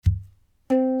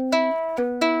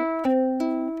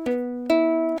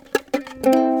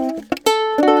Wow,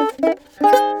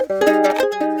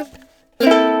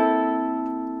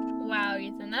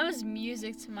 Ethan, that was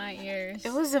music to my ears.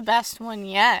 It was the best one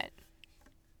yet.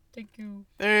 Thank you.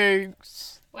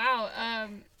 Thanks. Wow,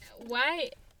 why?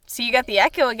 So you got the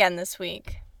echo again this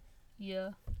week.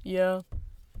 Yeah. Yeah.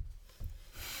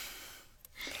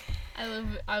 I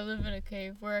live in a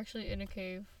cave. We're actually in a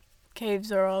cave.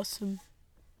 Caves are awesome.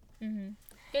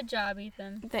 Good job,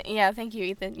 Ethan. Thank you,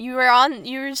 Ethan. You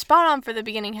were spot on for the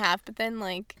beginning half, but then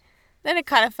it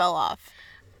kind of fell off.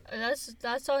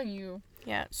 That's on you.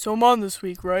 Yeah. So I'm on this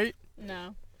week, right?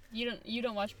 No. You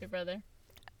don't watch Big Brother.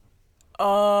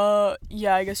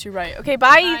 Yeah, I guess you're right. Okay,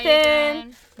 bye,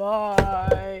 Ethan.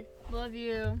 Bye. Love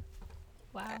you.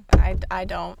 Wow. I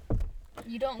don't.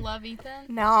 You don't love Ethan?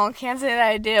 No, can't say that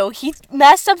I do. He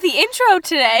messed up the intro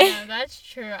today. No, that's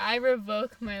true. I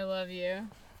revoke my love you.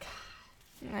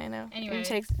 I know. Anyway.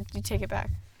 You take it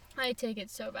back. I take it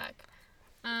so back.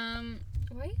 Why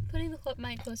are you putting the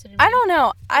mic closer to me? I don't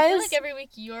know. I feel like every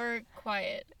week you're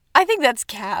quiet. I think that's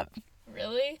cap.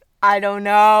 Really? I don't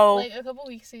know. Like a couple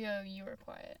weeks ago, you were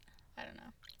quiet. I don't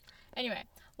know. Anyway,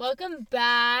 welcome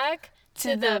back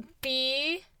to the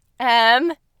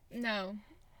No.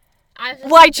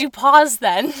 Why'd you pause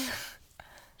then?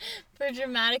 For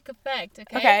dramatic effect,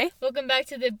 okay? Okay. Welcome back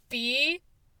to the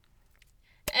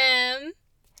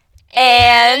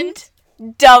and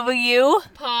W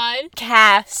podcast.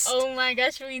 Cast. Oh my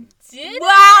gosh, we did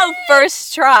Wow, it!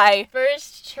 First try.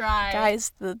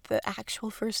 Guys, the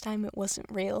actual first time it wasn't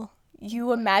real.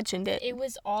 You imagined it. It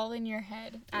was all in your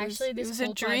head. Actually, this whole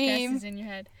whole a dream. podcast is in your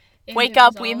head. Wake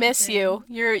up, we miss you.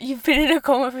 You've been in a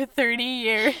coma for 30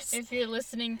 years. If you're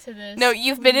listening to this. No,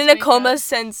 you've been in a coma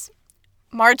since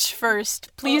March 1st.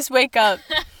 Please wake up.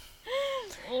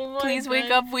 Please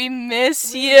wake up. We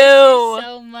miss you.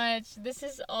 So much. This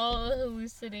is all a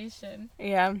hallucination.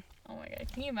 Yeah. Oh my god.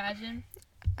 Can you imagine?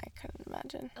 I couldn't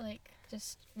imagine. Like,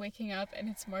 just waking up and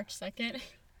it's March 2nd.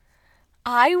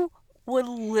 I would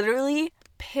literally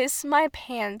piss my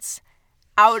pants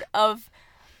out of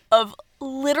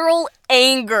literal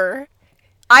anger.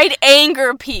 I'd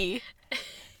anger pee.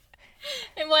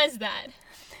 And why is that?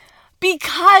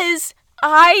 Because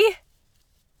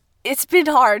it's been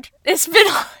hard.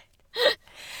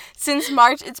 Since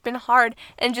March, it's been hard.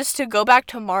 And just to go back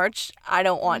to March, I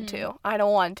don't want to. I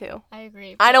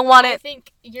agree. I don't want it. I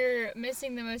think you're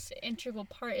missing the most integral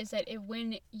part is that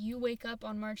when you wake up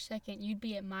on March 2nd, you'd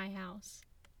be at my house.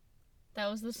 That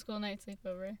was the school night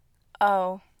sleepover.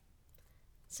 Oh.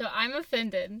 So I'm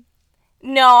offended.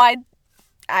 No,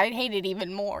 I'd hate it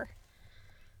even more.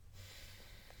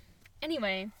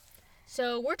 Anyway,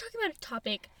 so we're talking about a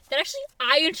topic that actually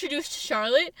I introduced to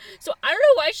Charlotte. So I don't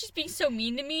know why she's being so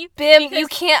mean to me. Bim, you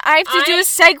can't. I have to do a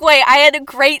segue. I had a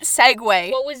great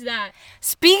segue. What was that?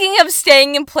 Speaking of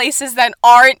staying in places that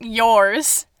aren't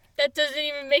yours. That doesn't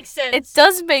even make sense. It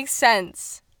does make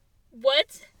sense.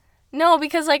 What? No,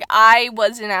 because I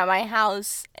wasn't at my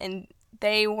house and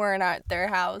they weren't at their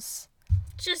house.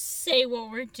 Just say what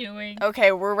we're doing.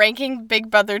 Okay, we're ranking Big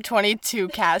Brother 22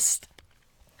 cast.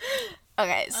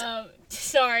 Okay, so.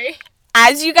 Sorry.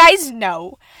 As you guys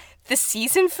know, the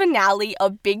season finale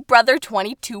of Big Brother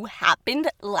 22 happened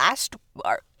last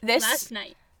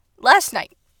night. Last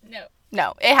night.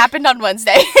 No, it happened on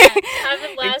Wednesday.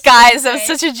 Guys, that was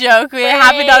such a joke. It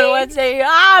happened on Wednesday.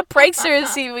 Pranksters.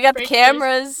 See, we got the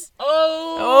cameras.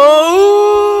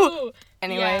 Oh.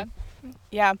 Anyway,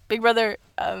 yeah, Big Brother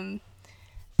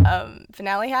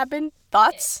finale happened.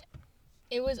 Thoughts?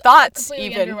 It was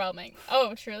completely underwhelming.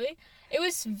 Oh, truly? It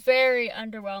was very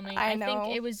underwhelming. I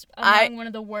think it was one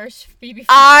of the worst BB finales.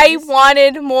 I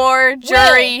wanted more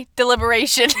jury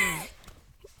deliberation.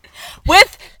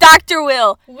 With Dr.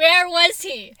 Will. Where was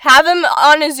he? Have him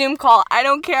on a Zoom call. I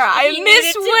don't care. I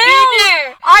miss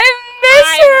Will.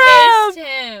 I miss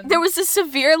him. There was a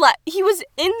severe he was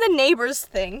in the neighbors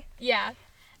thing. Yeah.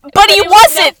 But he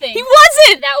wasn't. He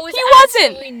wasn't. That was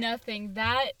absolutely nothing.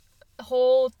 That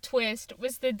whole twist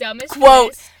was the dumbest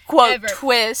twist ever.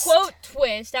 Twist. Quote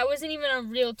twist. That wasn't even a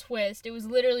real twist. It was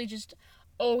literally just,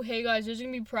 oh, hey guys, there's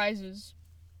going to be prizes.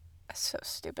 That's so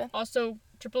stupid. Also,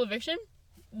 triple eviction?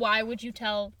 Why would you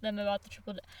tell them about the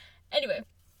triple... Anyway,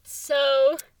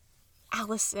 so...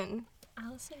 Allison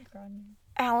Grodner.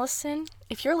 Allison,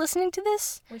 if you're listening to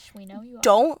this... Which we know you are.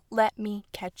 Don't let me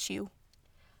catch you.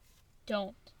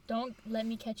 Don't let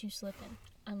me catch you slipping.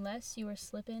 Unless you are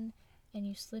slipping and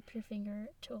you slip your finger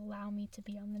to allow me to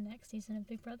be on the next season of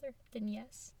Big Brother, then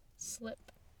yes, slip.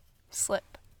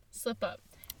 Slip up.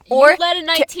 You let a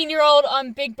 19-year-old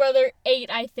on Big Brother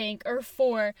 8, I think, or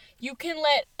 4. You can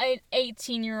let an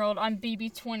 18-year-old on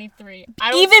BB23.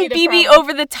 Even BB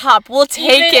over the top. We'll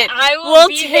take it. We'll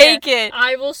take it.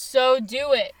 I will so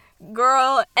do it.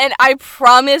 Girl, and I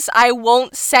promise I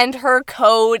won't send her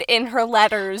code in her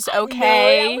letters,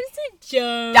 okay?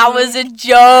 No, that was a joke. That was a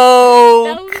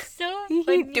joke. That was so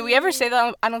funny. Did we ever say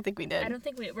that? I don't think we did. I don't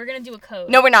think we did. We're going to do a code.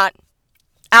 No, we're not.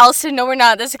 Allison, no, we're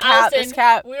not. That's a cap. That's a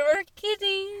cap. We were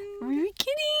kidding. We were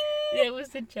kidding. It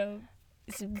was a joke.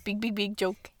 It's a big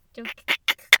joke.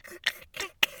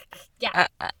 Yeah.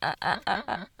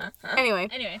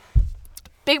 Anyway.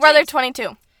 Big Brother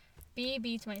 22.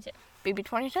 BB22.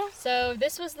 BB22? So,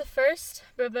 this was the first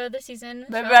Big Brother season.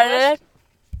 I'm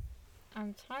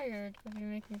tired of you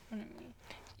making fun of me.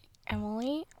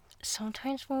 Emily,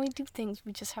 sometimes when we do things,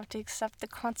 we just have to accept the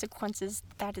consequences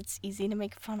that it's easy to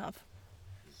make fun of.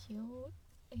 You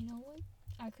know what?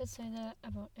 I could say that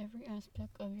about every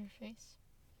aspect of your face.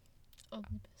 Of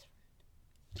the best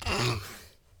friend.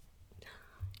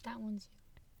 That one's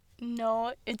you.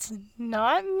 No, it's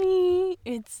not me.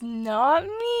 It's not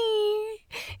me.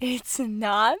 It's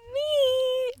not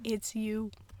me. It's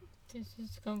you. This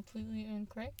is completely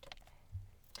incorrect.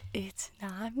 It's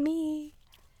not me.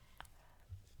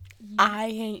 I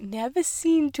ain't never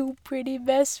seen two pretty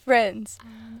best friends.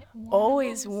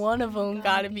 Always one of them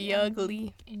gotta be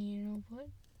ugly. And you know what?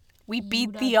 We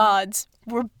beat the odds.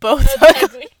 We're both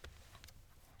ugly.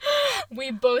 We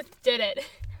both did it.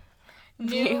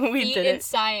 We did it.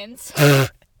 Science.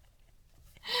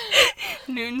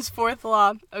 Newton's fourth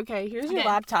law. Okay, here's your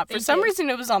laptop. For some reason,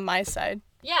 it was on my side.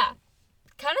 Yeah.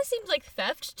 Kind of seems like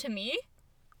theft to me.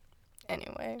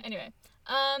 Anyway.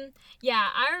 Yeah,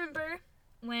 I remember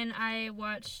when I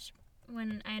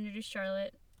introduced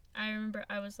Charlotte, I remember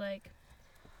I was like,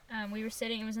 we were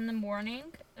sitting, it was in the morning,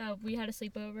 we had a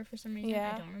sleepover for some reason,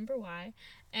 I don't remember why,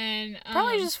 and,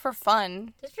 probably just for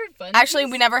fun. Just for fun. Actually,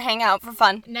 we never hang out for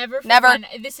fun. Never fun.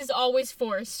 This is always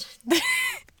forced.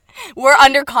 We're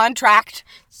under contract.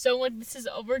 So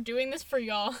we're doing this for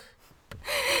y'all.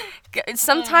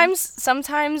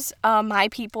 Sometimes my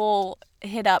people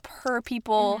hit up her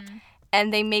people,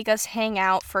 and they make us hang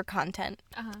out for content.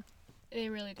 They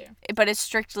really do. But it's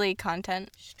strictly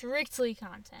content. Strictly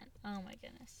content. Oh my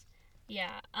goodness.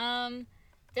 Yeah.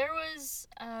 There was,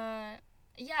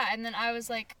 and then I was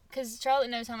like, because Charlotte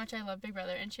knows how much I love Big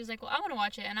Brother, and she was like, well, I want to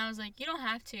watch it, and I was like, you don't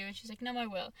have to, and she's like, no, I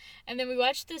will. And then we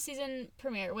watched the season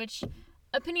premiere, which,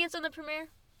 opinions on the premiere?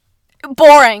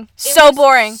 Boring. So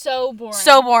boring. So boring.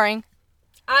 So boring.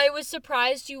 I was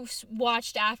surprised you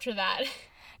watched after that.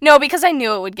 No, because I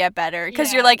knew it would get better.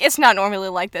 Because you're like, it's not normally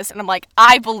like this. And I'm like,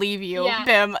 I believe you,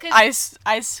 Bim. I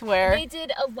swear. They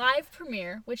did a live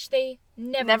premiere, which they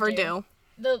never do.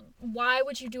 Why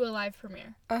would you do a live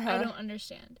premiere? I don't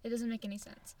understand. It doesn't make any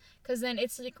sense. Because then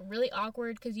it's, like, really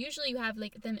awkward. Because usually you have,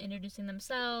 like, them introducing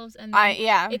themselves. And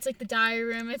then it's, like, the diary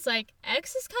room. It's, like,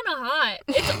 X is kind of hot.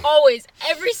 It's always,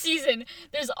 every season,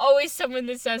 there's always someone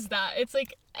that says that. It's,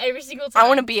 like, every single time. I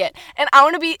want to be it. And I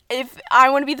want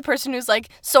to be the person who's like,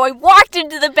 so I walked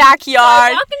into the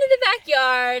backyard.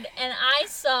 And I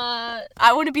saw...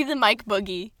 I want to be the Mike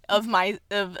Boogie of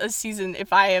a season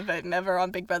if I have it ever on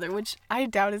Big Brother, which I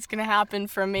doubt is going to happen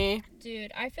for me.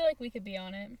 Dude, I feel like we could be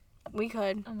on it. We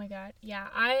could. Oh my god. Yeah,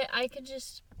 I could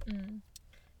just...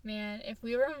 Man, if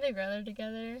we were on Big Brother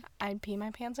together... I'd pee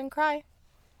my pants and cry.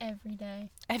 Every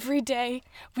day.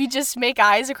 We just make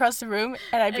eyes across the room,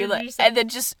 and I'd be like... And then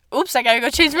just... Oops, I gotta go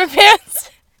change my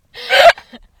pants.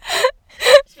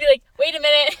 Just be like, wait a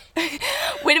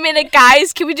minute,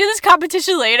 guys. Can we do this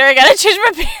competition later? I gotta change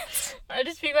my pants. I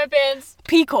just pee my pants.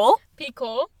 Pee Cole.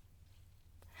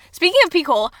 Speaking of Pee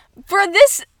Cole, for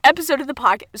this episode of the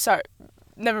podcast... Sorry.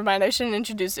 Never mind, I shouldn't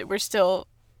introduce it. We're still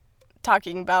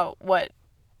talking about what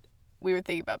we were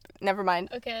thinking about. Never mind.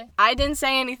 Okay. I didn't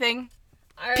say anything.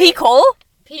 Right. Pee Cole?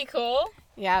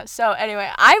 Yeah, so anyway,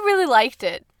 I really liked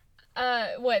it.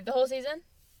 What, the whole season?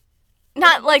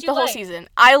 Not like the whole season.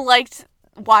 I liked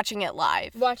watching it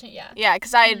live. Yeah,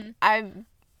 because I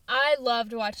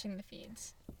loved watching the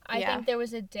feeds. I think there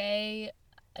was a day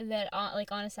that,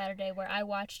 on a Saturday, where I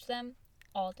watched them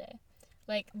all day.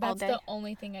 Like, that's the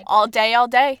only thing I did. All day? All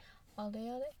day?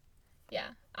 Yeah.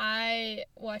 I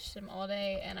watched them all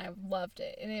day, and I loved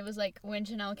it. And it was like when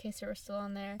Janelle and Casey were still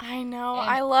on there. I know.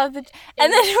 I love it.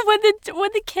 And then when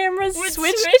the cameras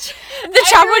switched, the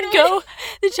chat would go,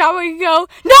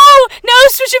 no,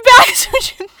 switch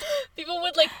it back. People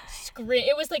would, like, scream.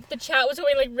 It was like the chat was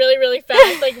going, like, really, really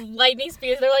fast, like lightning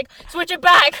speed. They're like, switch it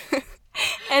back.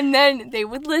 And then they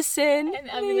would listen. And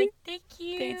I'd be like, thank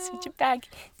you. They'd switch it back.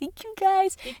 Thank you,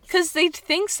 guys. Because they'd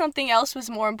think something else was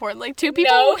more important. Like, two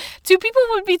people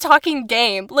would be talking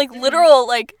game. Like, literal,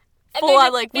 like, full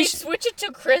on, like... They switch it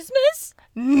to Christmas?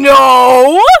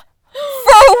 No!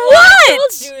 For what?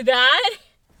 Don't do that.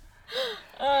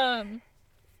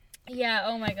 Yeah,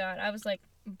 oh my god. I was like,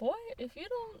 boy, if you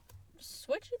don't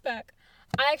switch it back.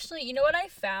 I actually, you know what I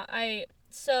found?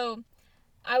 So,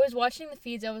 I was watching the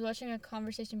feeds. I was watching a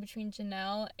conversation between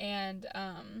Janelle and,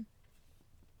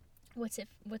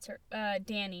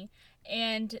 Danny.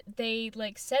 And they,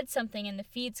 like, said something in the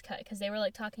feeds cut because they were,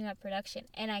 like, talking about production.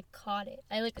 And I caught it.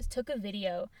 I, like, took a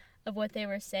video of what they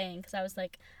were saying because I was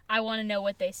like, I want to know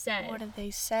what they said. What did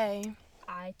they say?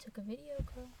 I took a video,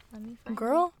 girl. Let me find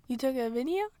Girl? You took a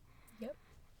video? Yep.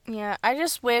 Yeah, I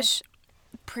just wish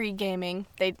pre-gaming.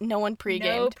 No one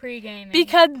pre-gamed. No pre-gaming.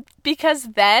 Because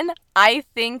then I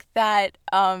think that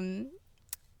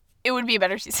it would be a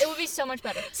better season. It would be so much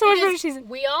better. So much better season.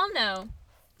 We all know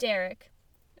Derek,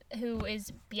 who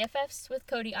is BFFs with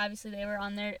Cody. Obviously, they were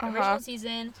on their original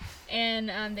season,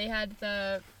 and they had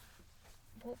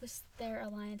what was their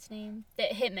alliance name? The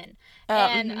Hitmen.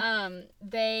 And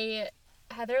they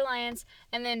had their alliance,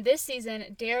 and then this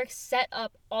season, Derek set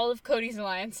up all of Cody's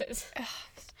alliances.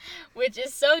 Which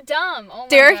is so dumb. Oh my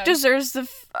Derek deserves the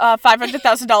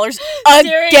 $500,000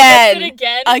 again.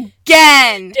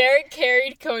 Again. Derek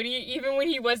carried Cody even when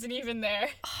he wasn't even there.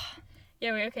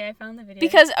 Yeah, okay, I found the video.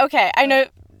 Because, okay, I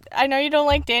know you don't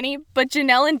like Danny, but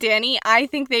Janelle and Danny, I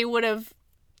think they would have,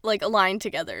 like, aligned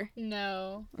together.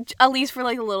 No. At least for,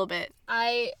 like, a little bit.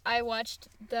 I watched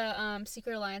the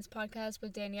Secret Alliance podcast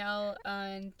with Danielle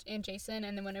and Jason,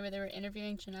 and then whenever they were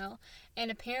interviewing Janelle, and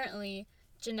apparently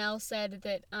Janelle said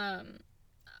that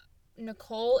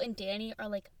Nicole and Danny are,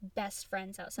 like, best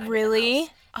friends outside really? of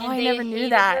the house. Oh, and I never knew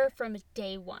that. Her from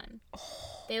day one.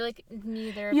 They, like,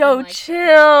 neither of them liked chill.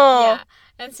 Her. Yeah.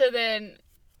 And so then,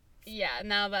 yeah,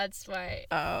 now that's why.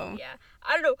 Oh. Yeah.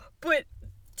 I don't know, but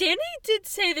Danny did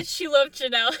say that she loved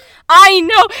Janelle. I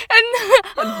know.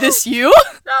 And this you?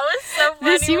 That was so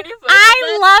funny. This you? When you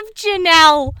I love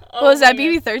Janelle. Oh, what was that,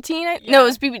 BB13? Yeah. No, it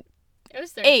was BB... It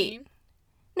was 13.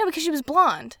 No, because she was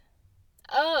blonde.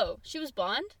 Oh, she was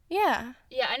blonde? Yeah.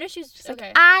 Yeah, I know she's okay.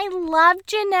 Like, I love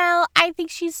Janelle. I think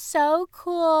she's so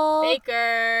cool.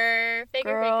 Faker.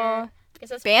 Girl. Guess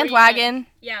that's bandwagon.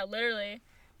 Yeah, literally.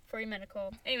 Before you met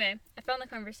Nicole. Anyway, I found the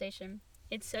conversation.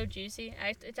 It's so juicy.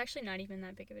 It's actually not even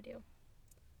that big of a deal.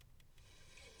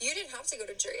 You didn't have to go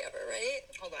to jury ever, right?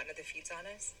 Hold on, are the feeds on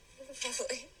us?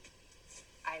 Probably.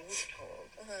 I was told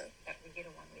that we get a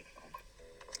 1-week phone call.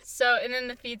 So, and then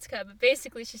the feeds cut. But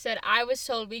basically, she said, I was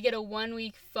told we get a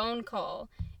 1-week phone call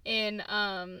in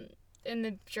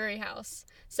the jury house.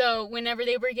 So, whenever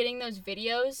they were getting those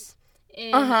videos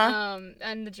in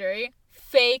on the jury,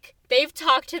 fake. They've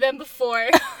talked to them before.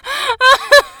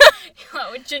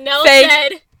 What Janelle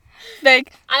said.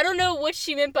 Fake. I don't know what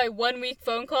she meant by 1-week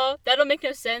phone call. That'll make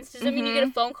no sense. Does that mean you get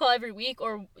a phone call every week,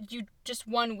 or you just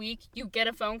 1 week you get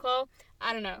a phone call?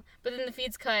 I don't know. But then the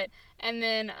feeds cut, and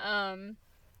then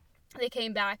they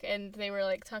came back and they were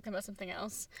like talking about something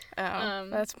else. Oh,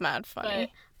 that's mad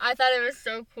funny. But I thought it was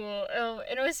so cool. Oh,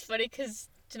 and it was funny because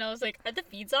Janelle was like, "Are the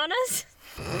feeds on us?"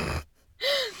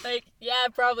 Like, yeah,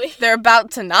 probably. They're about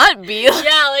to not be.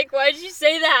 Yeah, like, why'd you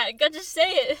say that? God, just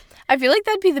say it. I feel like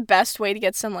that'd be the best way to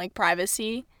get some, like,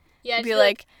 privacy. Yeah, be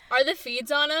like, are the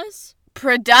feeds on us?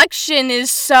 Production is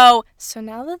so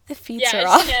now that the feeds are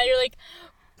off. Yeah, you're like,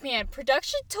 man,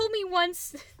 production told me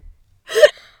once.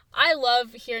 I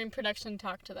love hearing production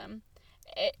talk to them.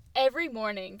 Every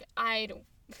morning, at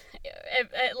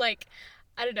like,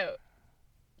 I don't know,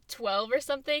 12 or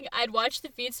something, I'd watch the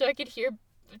feed so I could hear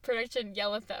production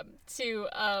yell at them to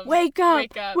wake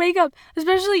up,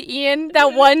 especially Ian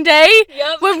that one day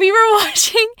when we were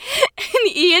watching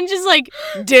and Ian just like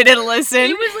didn't listen.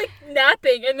 He was like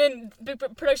napping, and then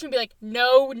production would be like,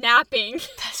 no napping.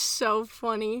 That's so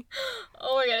funny.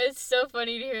 Oh my god, it's so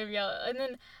funny to hear him yell. And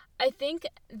then I think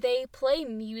they play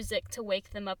music to wake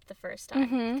them up the first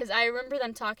time, because I remember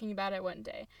them talking about it one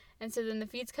day. And so then the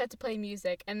feeds cut to play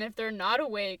music, and if they're not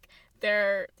awake,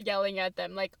 they're yelling at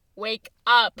them like, wake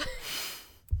up.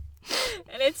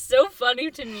 And it's so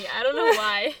funny to me. I don't know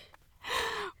why.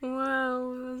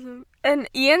 Wow. And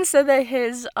Ian said that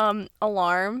his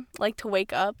alarm, like to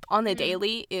wake up on the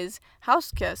daily, is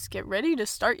house guests, get ready to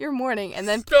start your morning. And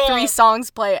then 3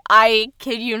 songs play. I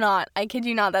kid you not.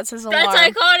 That's his alarm.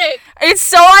 That's iconic. It's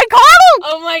so iconic.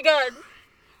 Oh my god.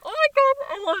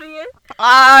 I love Ian.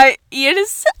 Ian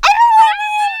is... I love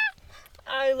Ian.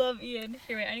 I love Ian.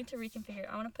 Here, wait, I need to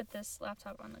reconfigure. I want to put this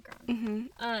laptop on the ground.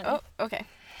 Mm-hmm. Okay.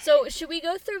 So, should we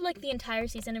go through, like, the entire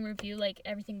season and review, like,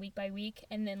 everything week by week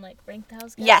and then, like, rank the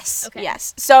house guests? Yes. Okay.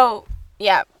 Yes. So,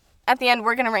 yeah, at the end,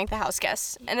 we're going to rank the house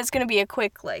guests. And it's going to be a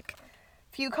quick, like,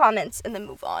 few comments and then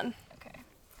move on. Okay.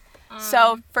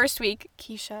 So, first week,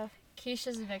 Keisha.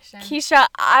 Keisha's eviction. Keisha,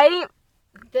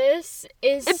 This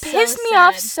is It pissed me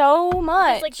off so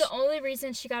much. Because, like, the only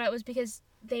reason she got out was because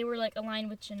they were, like, aligned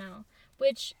with Janelle.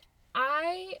 Which,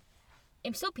 I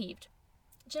am still peeved.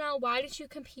 Janelle, why did you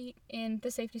compete in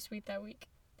the safety suite that week?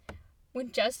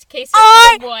 When just Casey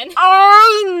won.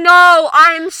 I know.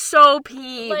 I'm so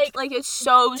peeved. Like it's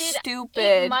so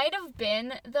stupid. It might have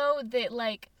been, though, that,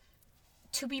 like,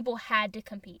 2 people had to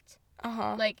compete.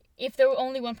 Uh-huh. Like, if there were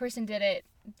only one person did it,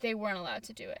 they weren't allowed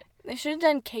to do it. They should have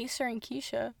done Kaser and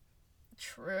Keisha.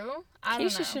 True. I don't know.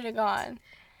 Keisha should have gone.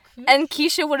 And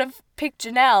Keisha would have picked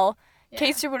Janelle. Yeah.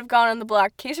 Kaser would have gone on the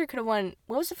block. Kaser could have won.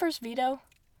 What was the first veto?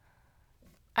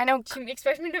 I know. Do you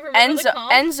expect me to remember the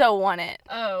comp? Enzo won it.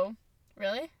 Oh,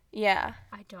 really? Yeah.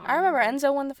 I don't. I remember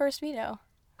Enzo won the first veto.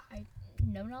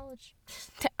 No knowledge.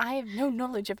 I have no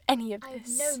knowledge of any of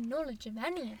this. I have no knowledge of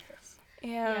any of this.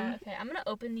 Yeah. Okay, I'm gonna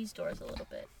open these doors a little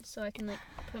bit so I can, like,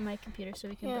 put my computer so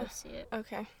we can both see it.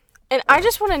 Okay. And I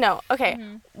just want to know,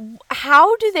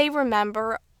 how do they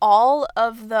remember all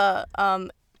of the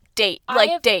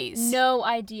days? No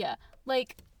idea.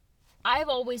 Like, I've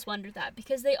always wondered that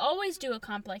because they always do a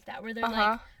comp like that where they're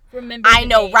like, remember. I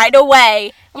know days. right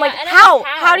away. I'm like, how?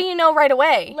 How do you know right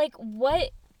away? Like,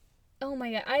 what? Oh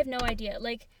my god, I have no idea.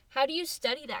 Like, how do you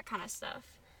study that kind of stuff?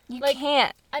 You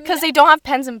can't. Because they don't have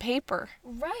pens and paper.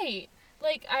 Right.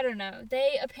 Like, I don't know.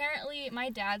 They apparently, my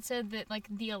dad said that, like,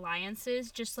 the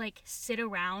alliances just, like, sit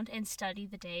around and study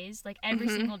the days. Like, every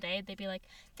single day, they'd be like,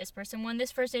 this person won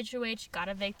this first HOH, got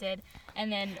evicted,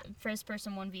 and then first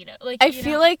person won veto. Like, I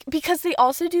feel like, because they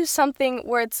also do something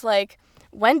where it's like,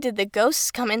 when did the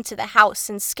ghosts come into the house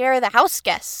and scare the house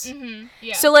guests? Mm-hmm.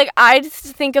 Yeah. So, like, I'd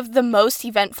think of the most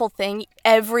eventful thing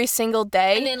every single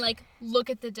day. And then, like,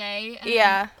 look at the day. And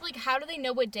yeah. Then, like, how do they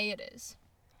know what day it is?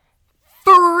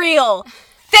 For real.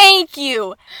 Thank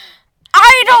you.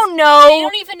 I don't know. They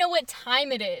don't even know what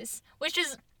time it is, which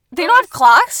is... They don't have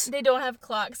clocks? They don't have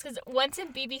clocks, because once in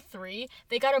BB3,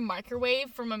 they got a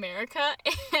microwave from America,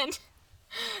 and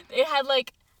they had,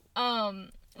 like,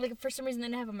 for some reason they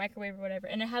didn't have a microwave or whatever,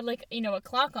 and it had, like, you know, a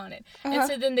clock on it. And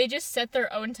so then they just set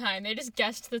their own time. They just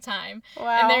guessed the time.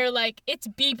 Wow. And they were like, it's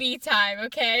BB time,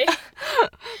 okay?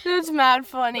 That's mad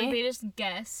funny. Like, they just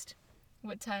guessed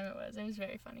what time it was. It was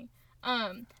very funny.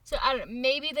 So I don't know,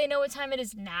 maybe they know what time it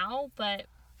is now, but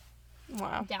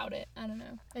wow. Doubt it. I don't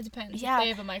know. It depends. Yeah. If they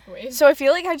have a microwave. So I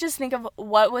feel like I just think of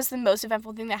what was the most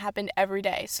eventful thing that happened every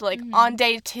day. So, like, on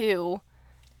day 2.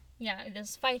 Yeah,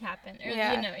 this fight happened. Or,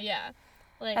 yeah. You know, yeah.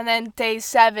 Like, and then day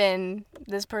 7,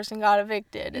 this person got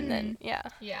evicted, and then, yeah.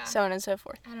 So on and so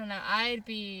forth. I don't know. I'd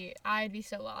be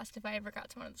so lost if I ever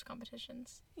got to one of those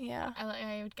competitions. Yeah.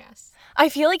 I would guess. I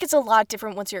feel like it's a lot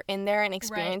different once you're in there and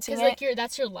experiencing it. Because, like,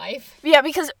 that's your life. Yeah,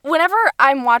 because whenever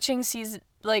I'm watching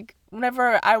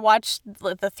whenever I watch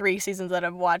the 3 seasons that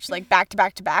I've watched, like, back to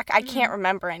back to back, I can't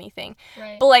remember anything.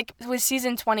 Right. But, like, with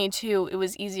season 22, it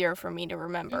was easier for me to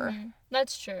remember. Mm-hmm.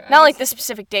 That's true. Not, like, the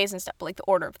specific days and stuff, but, like, the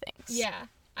order of things. Yeah,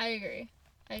 I agree.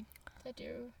 I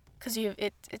do. Because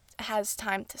it has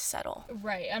time to settle.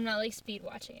 Right. I'm not, like, speed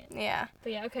watching it. Yeah.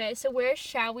 But, yeah, okay. So, where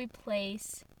shall we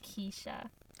place Keisha?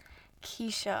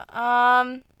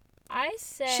 I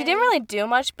say... She didn't really do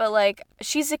much, but, like,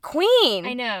 she's a queen.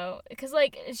 I know. Because,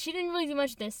 like, she didn't really do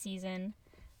much this season.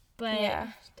 But, yeah.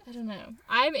 I don't know.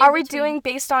 Are we doing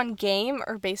based on game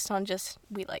or based on just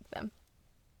we like them?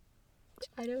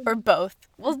 I don't know. Or both.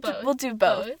 We'll do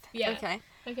both. Yeah.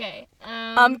 Okay.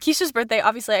 Keisha's birthday,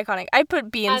 obviously iconic. I put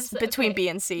B and between B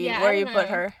and C. Yeah, where you put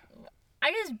her?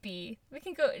 I guess B. We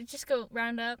can go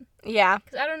round up. Yeah.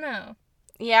 Because I don't know.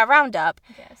 Yeah, round up.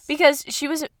 I guess. Because she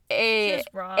was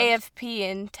AFP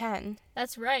in 10.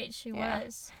 That's right, she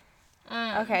was.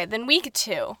 Okay, then week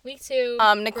 2.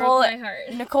 Nicole, broke my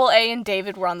heart. Nicole A and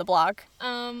David were on the block.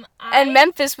 And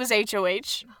Memphis was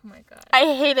HOH. Oh my god. I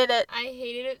hated it. I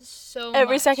hated it so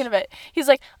Every much. second of it. He's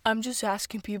like, I'm just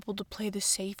asking people to play the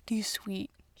safety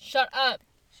suite. Shut up.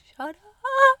 Shut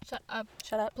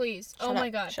up. Please. My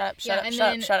god.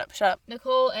 Shut up.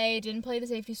 Nicole A didn't play the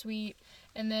safety suite,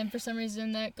 and then for some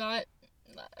reason that got...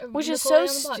 Which is so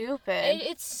stupid.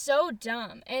 It's so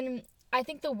dumb. And I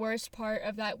think the worst part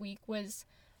of that week was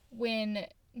when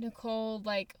Nicole,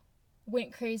 like,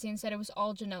 went crazy and said it was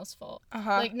all Janelle's fault.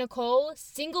 Like, Nicole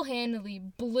single-handedly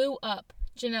blew up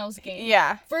Janelle's game.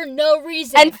 Yeah. For no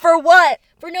reason. And for what?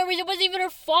 For no reason. It wasn't even her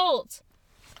fault.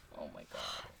 Oh my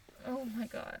god. Oh my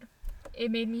god.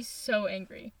 It made me so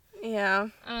angry. Yeah.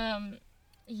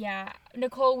 Yeah.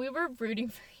 Nicole, we were rooting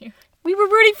for you. We were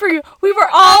rooting for you. We were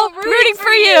all rooting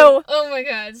for you. Oh my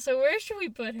god. So where should we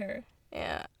put her?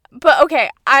 Yeah. But okay,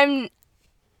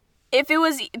 if it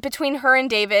was between her and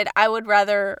David, I would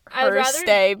rather her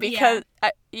stay because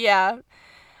yeah.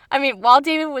 I mean, while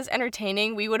David was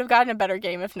entertaining, we would have gotten a better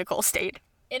game if Nicole stayed.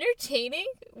 Entertaining?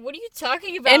 What are you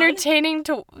talking about? Entertaining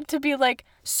to be like,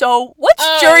 so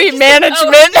what's jury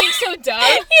management? Being so dumb.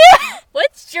 Yeah.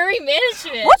 What's jury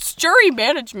management? What's jury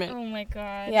management? Oh my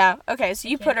god. Yeah. Okay. So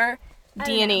you put her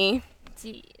D&E.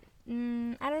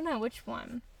 I don't know which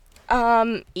one.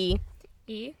 E.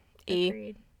 E. E.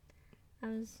 Agreed.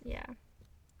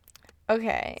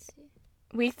 Okay.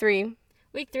 Week 3.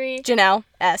 Week 3. Janelle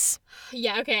S.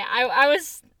 Yeah. Okay. I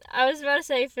was about to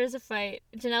say if there's a fight,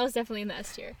 Janelle is definitely in the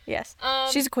S tier. Yes.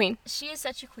 She's a queen. She is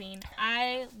such a queen.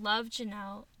 I love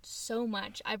Janelle so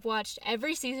much. I've watched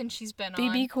every season she's been on.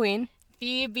 BB queen.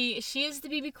 She is the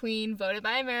BB queen, voted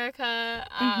by America.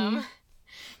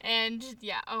 And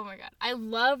yeah, oh my god. I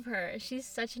love her. She's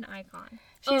such an icon.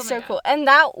 She's so cool. And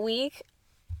that week,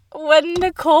 when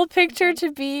Nicole picked her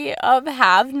to be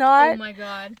Have Not. Oh my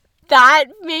god. That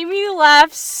made me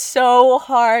laugh so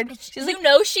hard. She's like,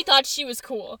 she thought she was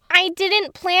cool. I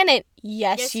didn't plan it.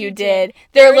 Yes, you did.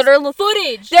 There literally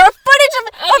footage. There are footage of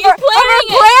her planning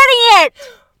it.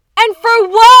 And for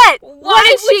what? What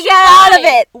did she get out of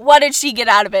it? What did she get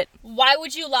out of it? Why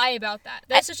would you lie about that?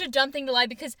 That's such a dumb thing to lie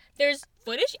because there's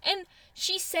footage and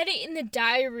she said it in the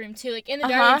diary room too. Like in the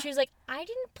diary room, she was like, I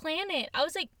didn't plan it. I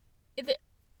was like,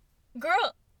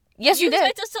 girl. Yes, you did. You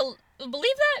expect us to believe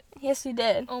that? Yes, you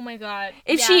did. Oh my god.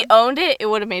 If she owned it, it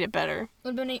would have made it better.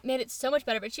 Would have made it so much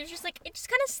better. But she was just like, it just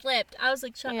kind of slipped. I was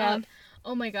like, shut up.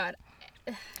 Oh my god.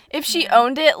 If she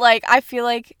owned it, like, I feel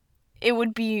like it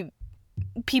would be,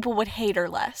 people would hate her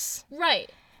less. Right.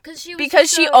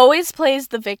 Because she always plays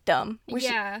the victim.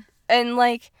 Yeah. And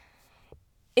like,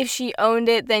 if she owned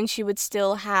it, then she would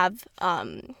still have,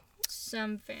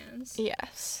 some fans.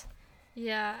 Yes.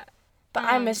 Yeah. But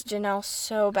I missed Janelle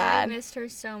so bad. I missed her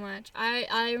so much.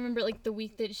 I remember, like, the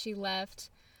week that she left,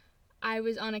 I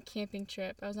was on a camping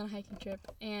trip. I was on a hiking trip,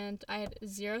 and I had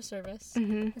 0 service.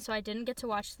 Mm-hmm. So I didn't get to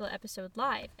watch the episode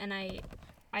live, and I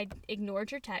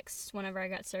ignored your texts whenever I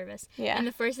got service. Yeah. And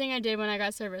the first thing I did when I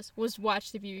got service was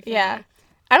watch the BB family. Yeah.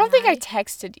 I don't think I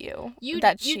texted you. You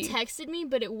texted me,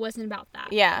 but it wasn't about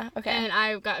that. Yeah, okay. And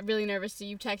I got really nervous, so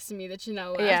you texted me that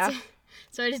Janelle left. Yeah.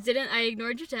 So I just didn't. I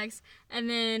ignored your text. And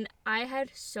then I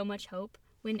had so much hope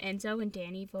when Enzo and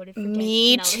Danny voted for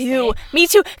Me Janelle too. Me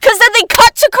too. Because then they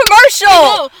cut to commercial.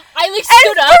 I know. I like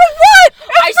stood up. What?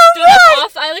 I stood up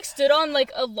off. I like stood on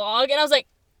like a log and I was like,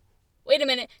 wait a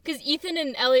minute. Because Ethan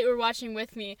and Elliot were watching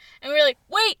with me. And we were like,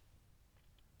 wait.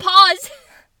 Pause.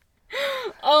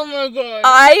 Oh my god.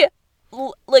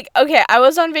 I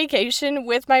was on vacation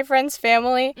with my friend's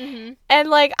family. Mm-hmm. And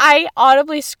like I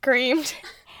audibly screamed.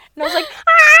 And I was like,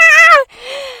 ah!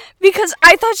 Because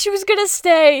I thought she was going to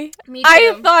stay. Me too.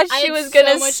 I thought she was going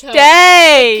to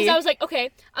stay. Because I was like, okay.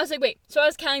 I was like, wait. So I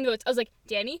was counting the votes. I was like,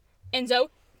 Danny, Enzo,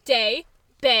 Day,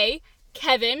 Bay,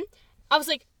 Kevin. I was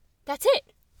like, that's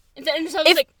it. And so I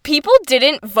was if like, people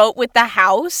didn't vote with the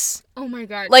house. Oh my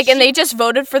god. And they just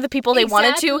voted for the people they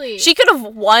wanted to. She could have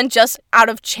won just out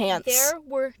of chance. There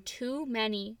were too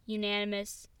many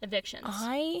unanimous evictions.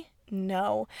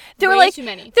 No. There were too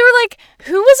many. They were like,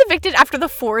 who was evicted after the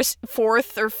fourth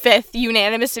or fifth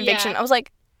unanimous eviction? Yeah. I was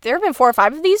like, there have been 4 or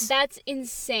 5 of these? That's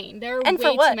insane. There are way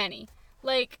too many.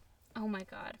 Like, oh my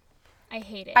god. I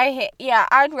hate it.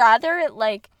 I'd rather it,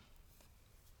 like...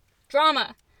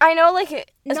 Drama. I know, like...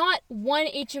 Not one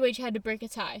HOH had to break a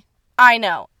tie. I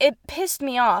know. It pissed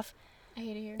me off. I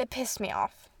hate it here. It pissed me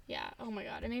off. Yeah, oh my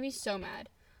god. It made me so mad.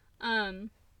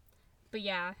 But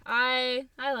yeah, I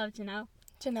love Janelle.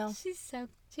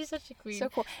 She's such a queen. So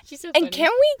cool. She's so funny. And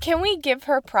can we give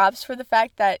her props for the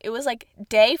fact that it was like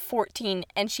day 14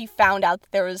 and she found out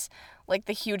that there was like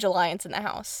the huge alliance in the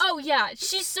house. Oh yeah,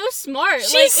 she's so smart.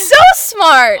 She's so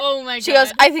smart. Oh my god. She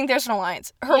goes, I think there's an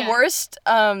alliance. Her worst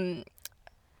thing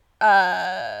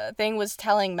was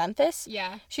telling Memphis.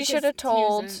 Yeah. She should have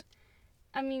told.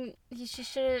 I mean, she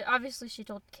should have. Obviously, she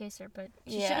told Kaser, but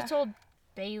she should have told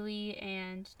Bailey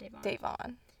and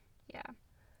Davon. Yeah.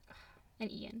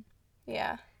 And Ian.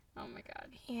 Yeah. Oh my god.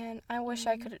 Ian, I wish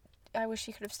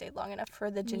he could have stayed long enough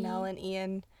for the Janelle and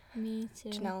Ian. Me too.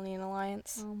 Janelle and Ian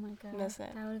alliance. Oh my god. Miss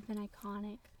it. That would have been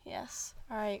iconic. Yes.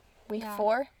 All right. Week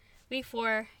 4. Week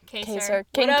 4. Kaser.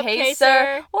 King What up,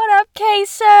 Kaser? What up,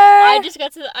 Kaser?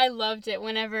 I loved it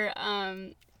whenever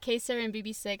Kaser in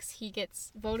BB6 he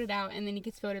gets voted out and then he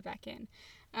gets voted back in.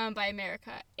 by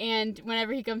America. And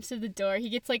whenever he comes to the door, he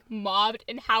gets, like, mobbed,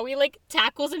 and Howie, like,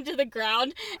 tackles him to the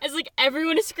ground as, like,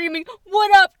 everyone is screaming,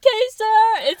 "What up,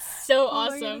 Kaser?" It's so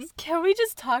awesome. Can we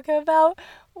just talk about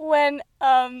when,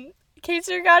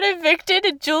 Kaser got evicted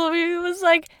and Julie was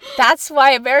like, "That's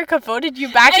why America voted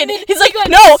you back." And he's like,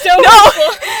 "No, so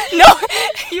no."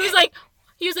 He was like,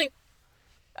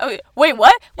 "Oh, wait,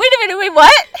 what? Wait a minute, wait,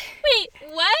 what? Wait,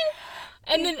 what?"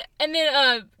 And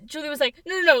then Julie was like,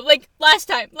 "No, like, last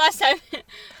time."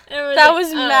 That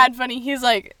was mad funny. He's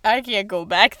like, "I can't go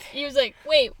back there." He was like,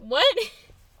 "Wait, what?"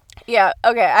 Yeah,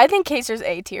 okay, I think Kaser's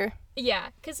A tier. Yeah,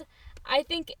 because I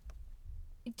think,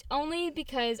 only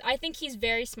because I think he's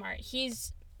very smart.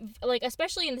 He's, like,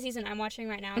 especially in the season I'm watching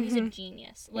right now, he's a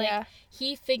genius. Like,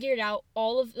 he figured out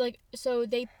all of, like, so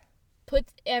they put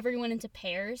everyone into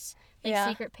pairs, like,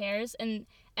 secret pairs, and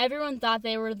everyone thought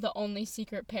they were the only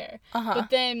secret pair. But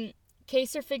then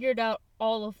Kaser figured out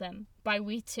all of them by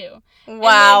week 2.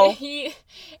 Wow.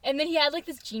 And then he had, like,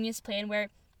 this genius plan where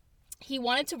he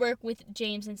wanted to work with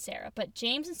James and Sarah, but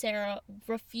James and Sarah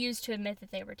refused to admit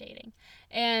that they were dating.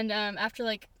 And after,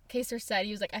 like, Kaser said,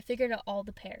 he was like, "I figured out all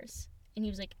the pairs." And he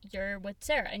was like, "You're with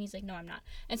Sarah." And he's like, "No, I'm not."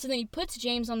 And so then he puts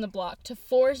James on the block to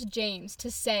force James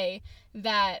to say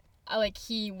that, like,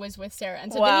 he was with Sarah.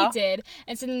 And so then he did.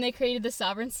 And so then they created the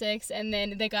Sovereign Six, and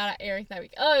then they got Eric that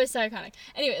week. Oh, it was so iconic.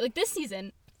 Anyway, like, this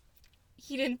season,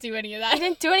 he didn't do any of that. He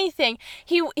didn't do anything.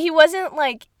 He wasn't,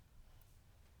 like,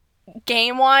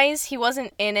 game-wise, he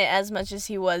wasn't in it as much as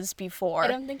he was before. I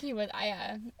don't think he was.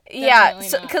 Yeah,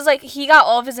 because, like, he got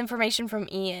all of his information from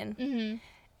Ian. Mm-hmm.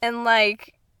 And,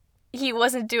 like, he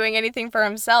wasn't doing anything for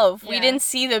himself. Yeah. We didn't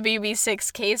see the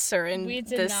BB6 Kaser in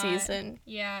this season.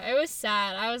 Yeah, it was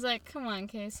sad. I was like, come on,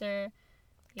 Kaser.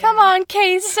 Yeah. Come on,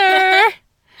 Kaser!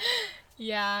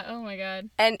 Yeah, oh my god.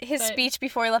 And his speech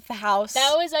before he left the house.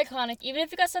 That was iconic. Even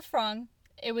if he got stuff wrong,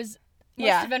 it was must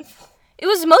have been... It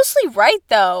was mostly right,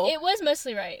 though. It was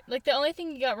mostly right. Like, the only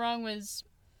thing he got wrong was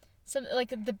like,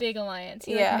 the big alliance.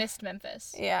 He, like, missed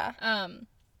Memphis. Yeah.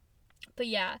 But,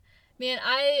 yeah. Man,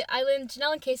 I learned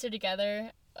Janelle and Kaser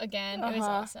together again. It was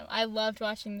awesome. I loved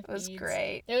watching the feeds. It was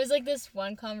great. There was, like, this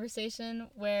one conversation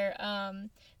where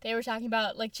they were talking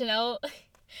about, like, Janelle...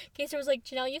 Kaser was like,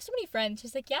 "Janelle, you have so many friends."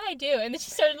 She's like, "Yeah, I do." And then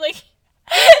she started, like...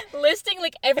 listing,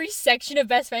 like, every section of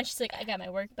best friends. She's like, "I got my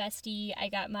work bestie, I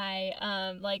got my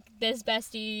like, this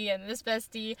bestie and this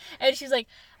bestie," and she's like,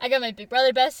 "I got my big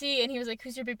brother bestie," and he was like,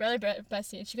 "Who's your big brother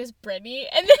bestie?" And she goes, "Brittany."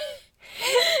 And then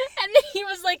he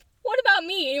was like, "What about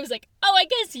me?" And he was like, "Oh, I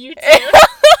guess you too."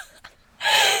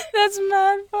 That's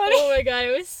mad funny. Oh my god,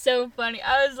 it was so funny.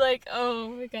 I was like, oh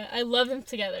my god, I love them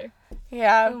together.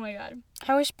 Yeah. Oh my god.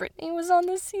 I wish Brittany was on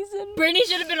this season. Brittany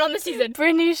should have been on the season.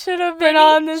 Brittany should have been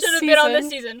on this season. Should have been on this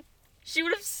season. She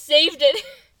would have saved it.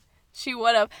 She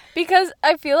would have. Because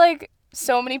I feel like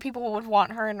so many people would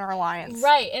want her in our alliance.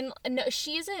 Right. And no,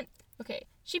 she isn't... Okay,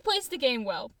 she plays the game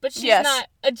well, but she's not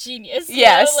a genius.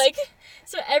 Yes. You know? Like,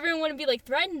 so everyone would be, like,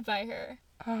 threatened by her.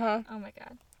 Uh-huh. Oh my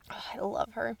god. Oh, I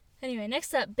love her. Anyway,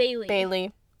 next up,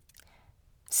 Bailey.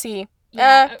 C.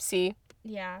 Yeah. C.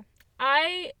 Yeah.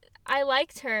 I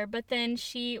liked her, but then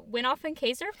she went off in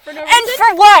Kaser for no reason. And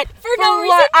for what? For no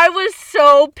reason. I was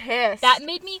so pissed. That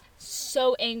made me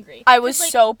so angry. I was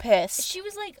so pissed. She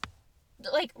was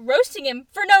like roasting him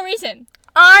for no reason.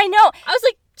 I know. I was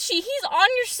like, he's on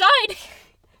your side.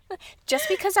 Just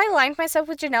because I aligned myself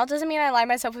with Janelle doesn't mean I aligned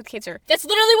myself with Kaser. That's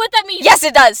literally what that means. Yes,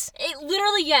 it does.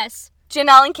 Yes.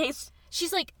 Janelle and Kaser.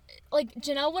 She's like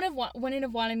Janelle wouldn't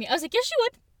have wanted me. I was like, yes, she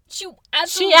would. She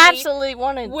absolutely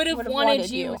would have wanted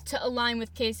you to align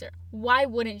with Kaser. Why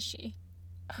wouldn't she?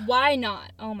 Why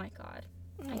not? Oh my god.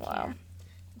 I can't.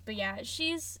 But yeah,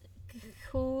 she's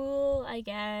cool, I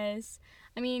guess.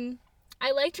 I mean,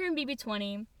 I liked her in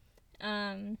BB20.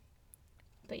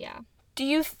 But yeah. Do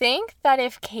you think that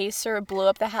if Kaser blew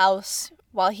up the house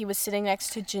while he was sitting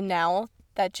next to Janelle,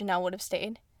 that Janelle would have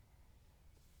stayed?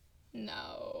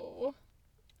 No.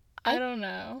 I don't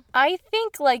know. I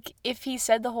think, like, if he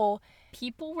said the whole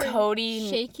people were Cody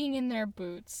shaking in their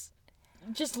boots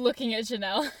just looking at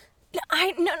Janelle.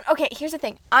 Okay, here's the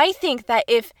thing. I think that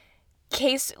if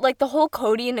like, the whole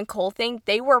Cody and Nicole thing,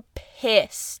 they were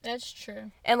pissed. That's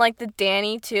true. And, like, the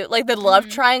Danny, too, like, the love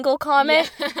triangle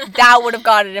comment, that would have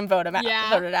got it and voted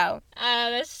out.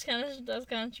 That's kind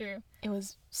of true. It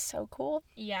was so cool.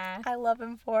 Yeah. I love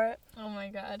him for it. Oh, my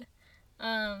God.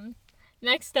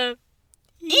 Next up.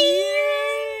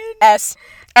 Ian. S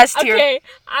tier. Okay,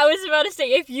 I was about to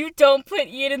say, if you don't put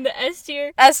Ian in the S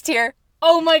tier. S tier.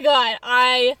 Oh my god,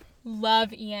 I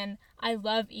love Ian.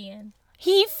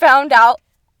 He found out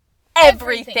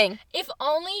everything. If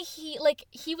only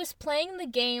he was playing the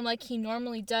game like he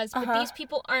normally does, but these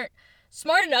people aren't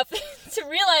smart enough to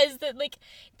realize that, like,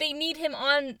 they need him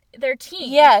on their team.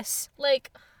 Yes.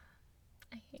 Like,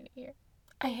 I hate it here.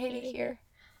 I hate it here.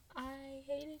 I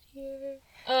hate it here.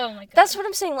 Oh, my God. That's what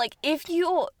I'm saying. Like, if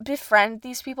you befriend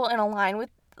these people and align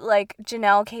with, like,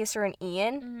 Janelle, Kaser, and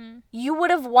Ian, you would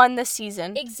have won the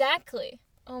season. Exactly.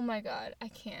 Oh, my God. I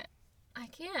can't.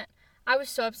 I was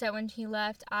so upset when he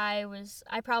left. I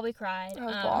probably cried. I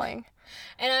was bawling.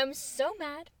 And I'm so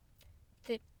mad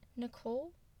that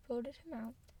Nicole voted him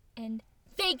out and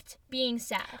faked being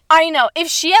sad. I know. If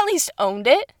she at least owned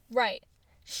it. Right.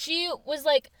 She's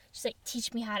like,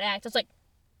 teach me how to act. I was like,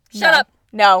 shut up.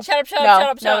 No. Shut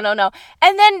up. No.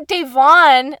 And then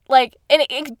Davon, like, and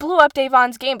it blew up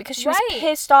Davon's game because she was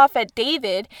pissed off at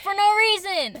David. For no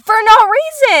reason.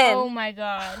 Oh, my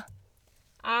God.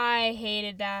 I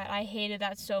hated that. I hated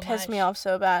that so much. Pissed me off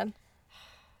so bad.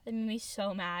 It made me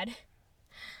so mad.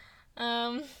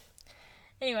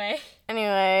 Anyway.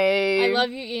 I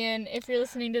love you, Ian. If you're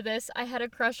listening to this, I had a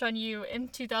crush on you in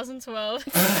 2012.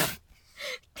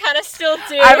 Kind of still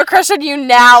do. I have a crush on you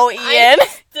now, Ian. I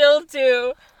still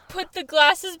do. Put the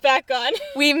glasses back on.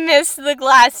 We miss the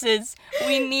glasses.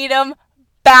 We need them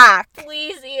back.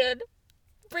 Please, Ian.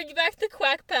 Bring back the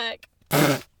quack pack.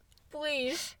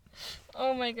 Please.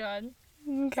 Oh, my God.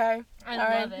 Okay. I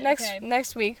love it.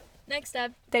 Next week. Next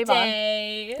up.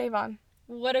 Davon.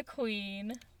 What a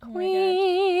queen.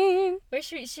 Queen. Where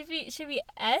should we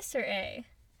S or A?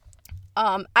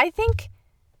 I think,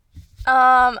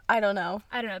 I don't know.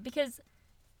 Because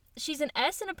she's an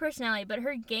S in a personality, but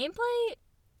her gameplay,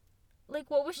 like,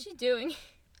 what was she doing?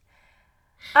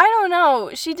 I don't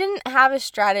know. She didn't have a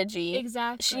strategy.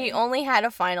 Exactly. She only had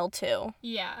a final 2.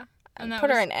 Yeah. And put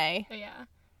her in A. Yeah.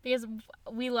 Because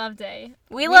we love Day.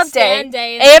 We love Day.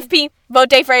 Day. AFP. Vote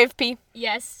Day for AFP.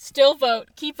 Yes. Still vote.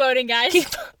 Keep voting, guys.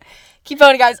 Keep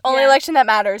voting, guys. Only election that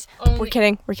matters. We're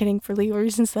kidding. For legal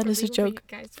reasons, that is a joke.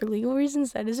 Guys. For legal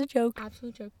reasons, that is a joke.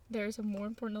 Absolute joke. There is a more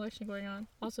important election going on.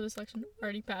 Also, this election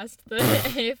already passed the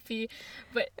AFP.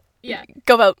 But, yeah.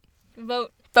 Go vote.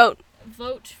 Vote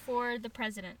for the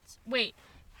president.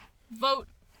 Vote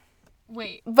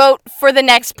for the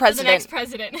next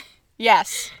president.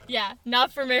 Yes. Yeah,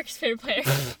 not for America's favorite player.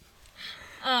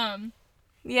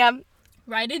 Yeah.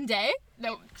 Write in Day?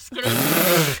 No, just kidding.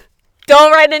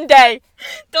 Don't write in Day.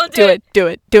 Don't do it. Do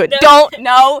it.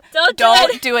 No.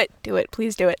 Don't do it. Do it.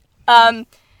 Please do it.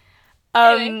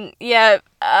 Anyway. Yeah.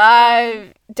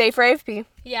 Day for AFP.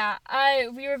 Yeah.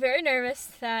 We were very nervous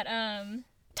that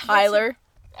Tyler.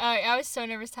 I was so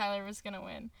nervous Tyler was gonna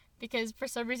win because for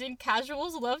some reason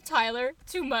casuals love Tyler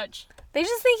too much. They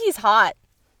just think he's hot.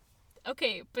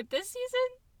 Okay, but this season?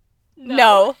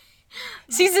 No.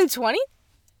 Season 20?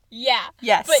 Yeah.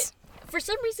 Yes. But for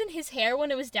some reason, his hair when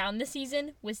it was down this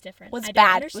season was different. Was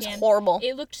bad. It was horrible.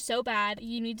 It looked so bad.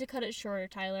 You need to cut it shorter,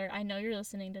 Tyler. I know you're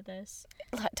listening to this.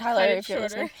 Tyler, if you're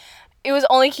listening. It was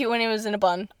only cute when it was in a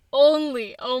bun.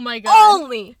 Only. Oh my God.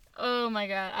 Only. Oh my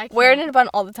God. I can't. Wear it in a bun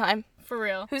all the time. For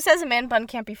real. Who says a man bun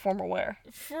can't be formal wear?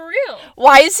 For real.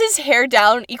 Why is his hair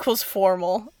down equals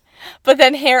formal? But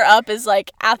then hair up is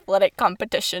like athletic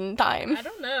competition time. I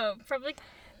don't know. Probably.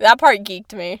 That part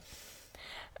geeked me.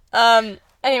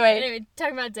 Anyway,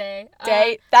 talking about Day.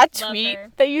 That tweet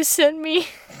that you sent me.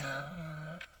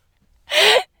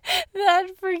 That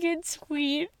freaking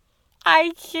tweet.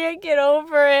 I can't get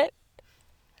over it.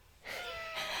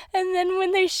 And then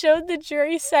when they showed the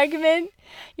jury segment,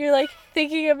 you're like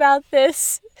thinking about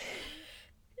this.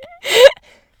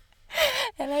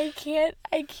 And I can't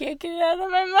get it out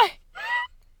of my mind.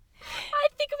 I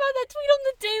think about that tweet on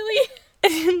the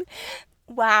daily.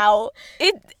 Wow.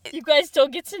 You guys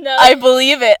don't get to know. I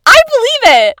believe it. I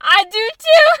do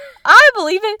too. I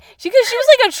believe it. Because she was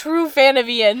like a true fan of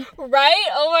Ian. Right?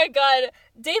 Oh my God.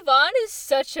 Davon is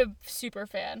such a super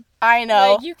fan. I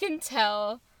know. Like, you can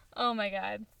tell. Oh my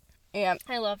God. Yeah.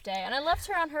 I love Day. And I loved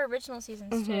her on her original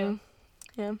seasons too.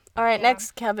 Yeah. All right,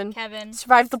 next, Kevin.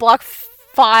 Survived the block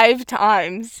 5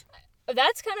 times.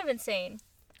 That's kind of insane.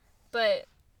 But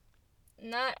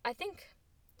I think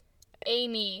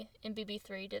Amy in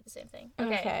BB3 did the same thing.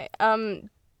 Okay.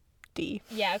 D.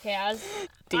 Yeah, okay.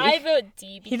 D. I vote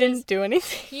D because he didn't do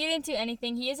anything. He didn't do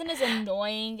anything. He isn't as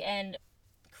annoying, and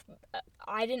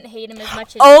I didn't hate him as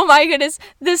much as... Oh my goodness.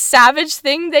 The savage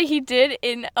thing that he did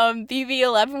in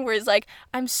BB11 where he's like,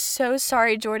 I'm so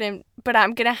sorry, Jordan, but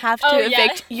I'm going to have to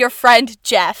evict your friend,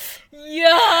 Jeff. Yeah.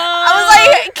 I was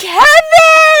like, Kevin!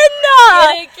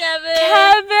 Get it, Kevin!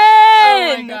 Kevin!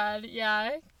 Oh my God,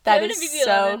 yeah. That Kevin is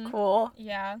so cool.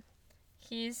 Yeah.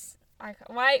 He's...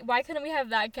 Why couldn't we have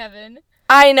that Kevin?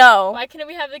 I know. Why couldn't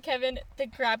we have the Kevin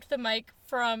that grabbed the mic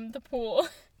from the pool?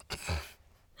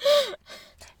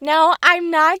 No, I'm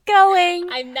not going.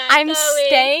 I'm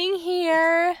staying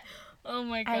here. Oh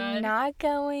my god. I'm not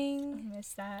going. I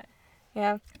missed that.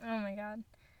 Yeah. Oh my god.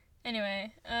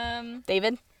 Anyway,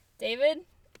 David?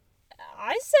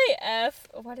 I say F.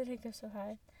 Why did it go so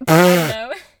high? I don't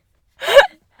know.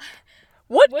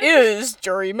 What is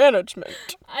jury management?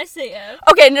 I say F.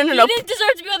 Okay, no. He didn't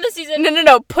deserve to be on the season.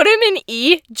 No. Put him in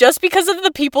E just because of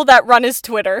the people that run his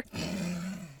Twitter.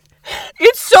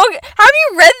 It's so... Have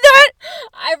you read that?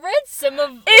 I read some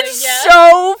of... It's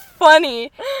so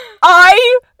funny.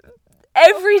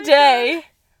 Every day,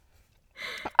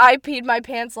 I peed my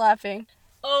pants laughing.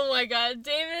 Oh my god,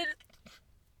 David.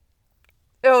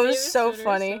 It was so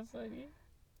funny.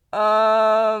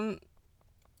 Bruh.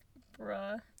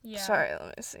 Yeah. Sorry,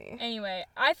 let me see. Anyway,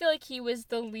 I feel like he was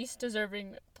the least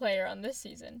deserving player on this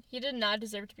season. He did not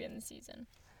deserve to be in the season.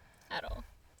 At all.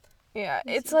 Yeah,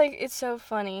 it's so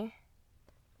funny.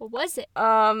 What was it?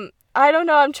 I don't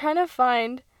know. I'm trying to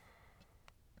find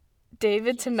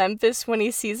David to Memphis when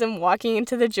he sees him walking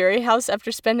into the jury house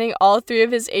after spending all 3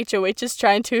 of his HOHs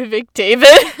trying to evict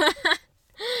David.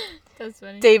 That's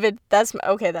funny. David, that's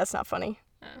not funny.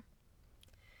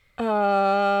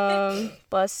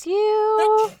 Bless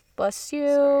you. Bless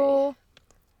you.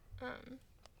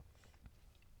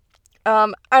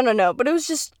 I don't know, but it was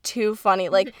just too funny.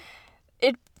 Like,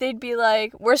 they'd be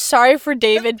like, "We're sorry for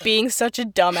David being such a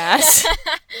dumbass."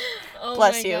 Oh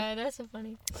Bless you. Oh my god, that's so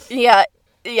funny. Yeah.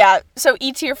 So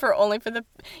E tier for only for the.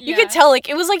 You could tell like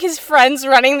it was like his friends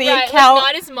running the account,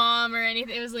 like, not his mom or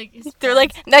anything. It was like his They're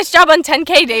friends. like, "Nice job on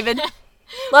 10K, David.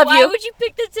 Love you." Why would you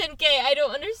pick the 10K? I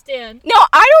don't understand. No,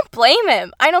 I don't blame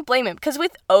him. Because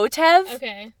with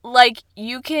OTEV, like,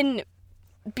 you can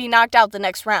be knocked out the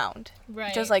next round.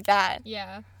 Right. Just like that.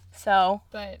 Yeah. So.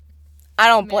 But. I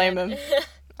don't blame him.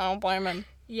 I don't blame him.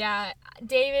 Yeah.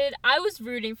 David, I was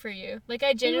rooting for you. Like,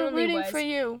 I genuinely was. We were rooting for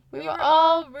you. We were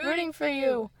all rooting for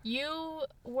you. You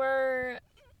were.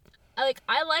 Like,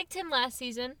 I liked him last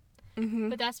season. Mm-hmm.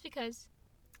 But that's because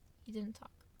he didn't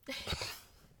talk.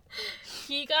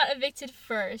 He got evicted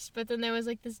first, but then there was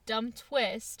like this dumb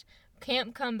twist,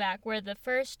 camp comeback, where the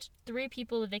first 3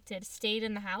 people evicted stayed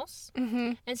in the house.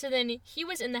 Mm-hmm. And so then he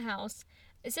was in the house,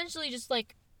 essentially just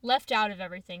like left out of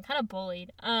everything, kind of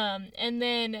bullied. And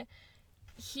then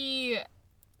he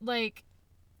like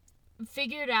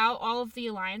figured out all of the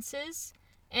alliances,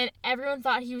 and everyone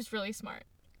thought he was really smart.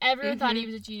 Everyone thought he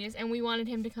was a genius, and we wanted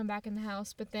him to come back in the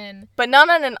house, but not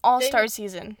on an all-star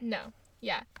season. No.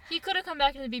 Yeah. He could have come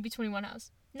back in the BB21 house.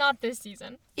 Not this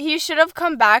season. He should have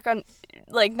come back on,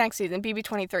 like, next season,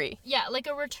 BB23. Yeah, like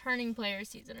a returning player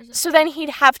season or something. So then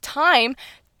he'd have time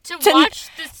to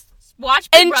watch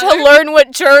Big and Brother. to learn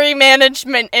what jury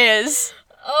management is.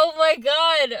 Oh my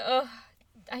god. Oh,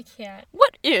 I can't.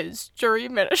 What is jury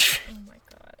management? Oh my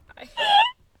god.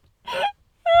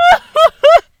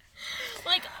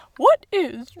 Like, what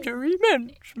is jury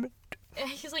management?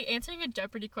 He's like answering a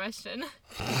Jeopardy question.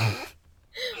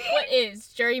 What is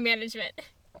jury management?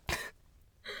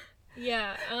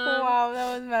 Yeah. Wow,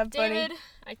 that was mad funny. David,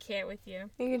 I can't with you.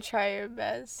 You can try your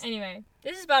best. Anyway,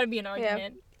 this is about to be an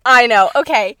argument. Yeah. I know.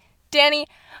 Okay, Danny,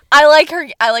 I liked her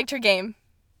game.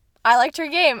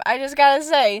 I just gotta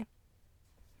say.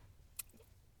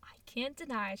 I can't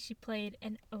deny she played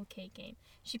an okay game.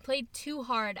 She played too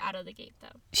hard out of the gate,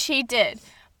 though. She did.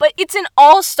 But it's an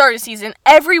all-star season.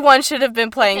 Everyone should have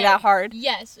been playing that hard.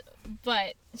 Yes,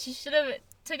 but she should have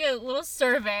took a little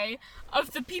survey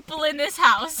of the people in this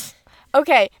house.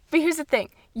 Okay, but here's the thing.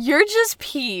 You're just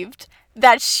peeved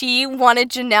that she wanted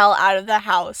Janelle out of the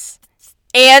house.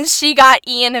 And she got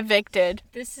Ian evicted.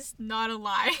 This is not a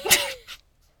lie.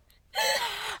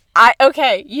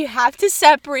 Okay, you have to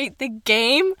separate the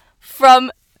game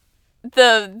from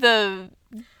the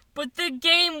But the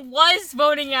game was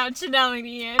voting out Janelle and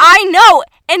Ian. I know.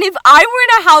 And if I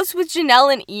were in a house with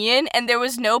Janelle and Ian and there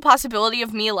was no possibility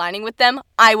of me aligning with them,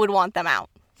 I would want them out.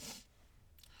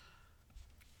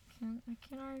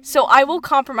 So I will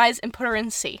compromise and put her in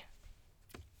C.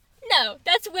 No,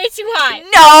 that's way too high.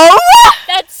 No!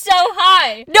 That's so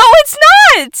high. No, it's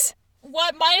not!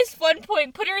 What? -1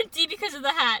 point. Put her in D because of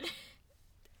the hat.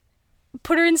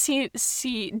 Put her in C,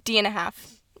 D and a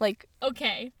half. Like.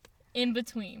 Okay. In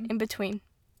between. God,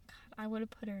 I would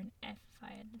have put her in F if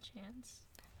I had the chance.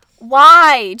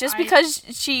 Why? Just because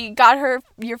she got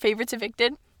your favorites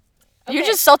evicted? Okay. You're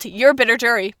just salty. You're a bitter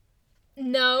jury.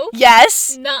 No.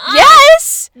 Yes. Nuh-uh.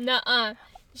 Yes. Nuh-uh.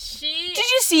 Did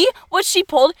you see what she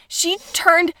pulled? She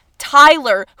turned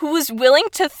Tyler, who was willing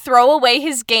to throw away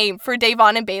his game for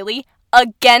Davon and Bailey,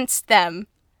 against them.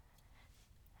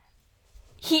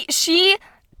 She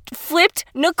flipped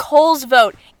Nicole's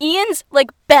vote. Ian's,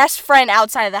 like, best friend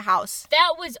outside of the house.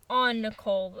 That was on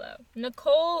Nicole, though.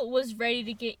 Nicole was ready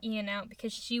to get Ian out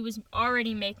because she was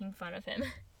already making fun of him.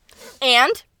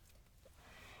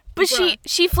 But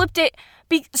she flipped it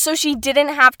so she didn't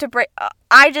have to break.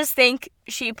 I just think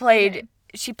she played. Okay.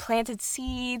 She planted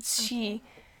seeds. Okay.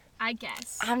 I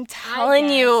guess. I'm telling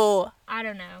you. I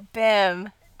don't know.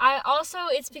 Bim.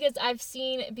 It's because I've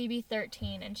seen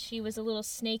BB13 and she was a little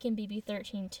snake in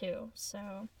BB13 too.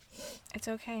 So. It's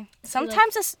okay.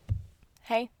 Sometimes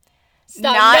hey.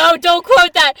 Stop. No, don't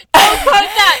quote that. Don't quote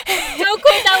that. Don't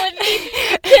quote that with me.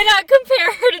 You cannot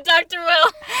compare her to Dr.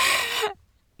 Will.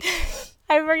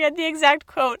 I forget the exact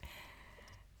quote.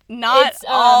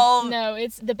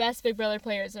 It's the best Big Brother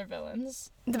players are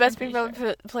villains. The best Big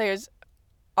Brother players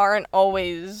aren't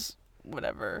always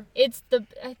whatever. I'm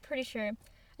pretty sure.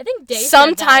 I think Dave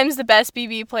sometimes the best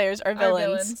BB players are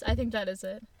villains. I think that is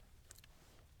it.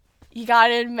 You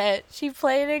gotta admit, she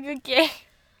played a good game.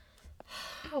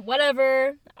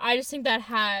 Whatever. I just think that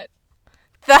hat.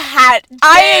 The hat. Jail.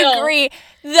 I agree.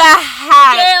 The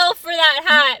hat. Jail for that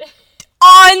hat.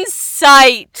 On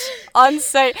site.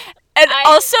 And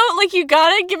also, like, you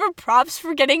gotta give her props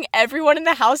for getting everyone in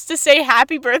the house to say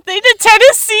happy birthday to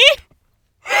Tennessee.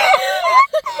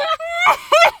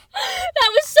 That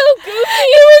was so goofy.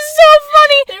 It was so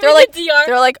funny.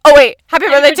 They're like, oh wait, happy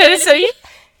birthday Tennessee.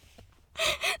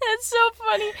 That's so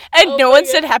funny. And no one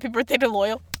said happy birthday to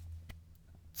Loyal.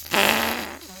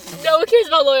 No one cares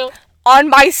about Loyal. On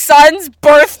my son's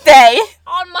birthday.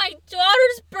 On my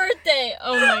daughter's birthday.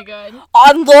 Oh my god.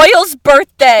 On Loyal's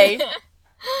birthday.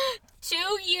 2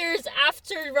 years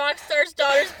after Rockstar's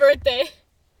daughter's birthday.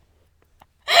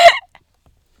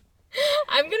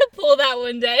 I'm gonna pull that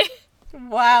one day.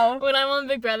 Wow. When I'm on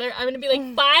Big Brother, I'm gonna be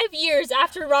like 5 years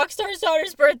after Rockstar's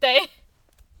daughter's birthday.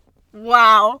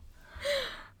 Wow.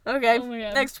 Okay,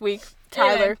 next week.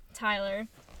 Tyler.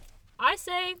 I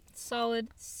say solid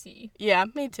C. Yeah,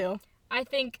 me too. I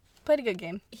think... Played a good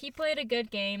game. He played a good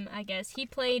game, I guess. He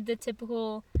played the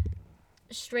typical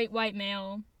straight white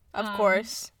male... Of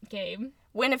course. Game.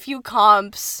 Win a few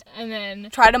comps. And then...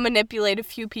 Try to manipulate a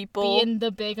few people. Be in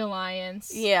the big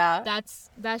alliance. Yeah. That's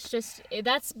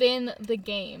been the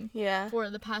game. Yeah. For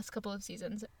the past couple of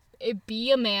seasons.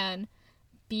 Be a man.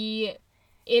 Be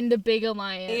in the big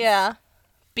alliance. Yeah.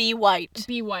 Be white.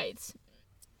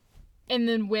 And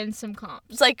then win some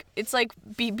comps. It's like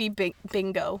BB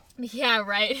bingo. Yeah,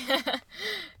 right.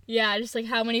 Yeah, just like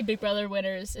how many Big Brother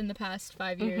winners in the past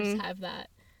 5 years have that.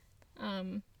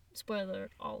 Spoiler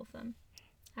alert, all of them.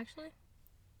 Actually?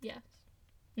 Yes.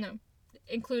 No.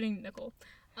 Including Nicole.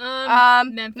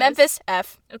 Memphis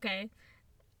F. Okay.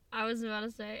 I was about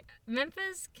to say,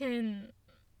 Memphis can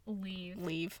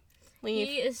leave.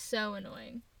 He is so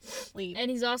annoying. Leave.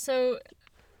 And he's also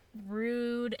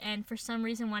rude and for some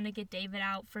reason wanted to get David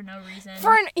out for no reason.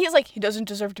 He's like, he doesn't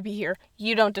deserve to be here.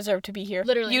 You don't deserve to be here.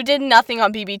 Literally. You did nothing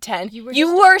on BB10.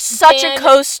 You were such a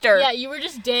coaster. Yeah, you were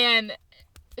just Jan's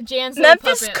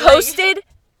Memphis puppet. coasted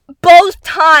both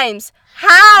times.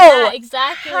 How? Yeah,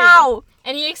 exactly. How?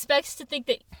 And he thinks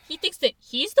that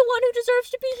he's the one who deserves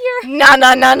to be here? No.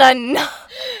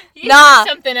 He's doing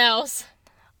something else.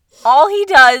 All he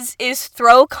does is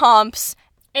throw comps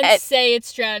and say it's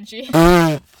strategy.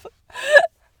 It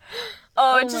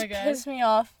just pissed me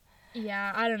off.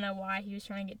 Yeah, I don't know why he was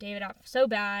trying to get David out so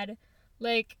bad.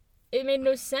 Like, it made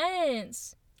no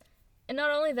sense. And not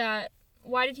only that,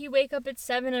 why did he wake up at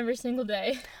 7 every single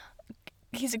day?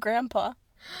 He's a grandpa.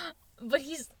 But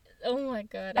he's... Oh my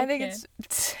god, I think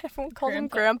it's... Everyone called him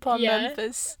Grandpa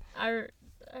Memphis. I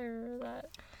remember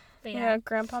that. But yeah,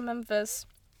 Grandpa Memphis.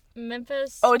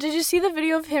 Oh, did you see the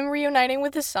video of him reuniting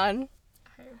with his son?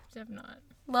 I have not.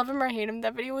 Love him or hate him,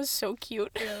 that video was so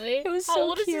cute. Really? It was How so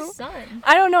old cute. Is his son?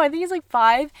 I don't know. I think he's like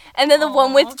 5. And then the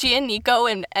one with Gia and Nico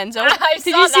and Enzo.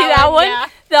 Did you see that one? Yeah.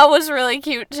 That was really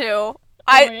cute too.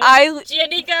 Gia and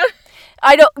Nico?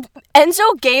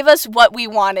 Enzo gave us what we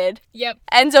wanted. Yep.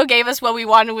 Enzo gave us what we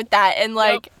wanted with that. And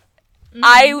like,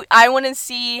 I want to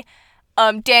see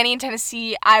Danny in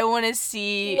Tennessee. I want to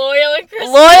see Loyal and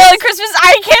Christmas.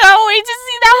 I cannot wait to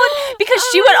see that one because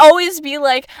she would always be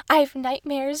like, I have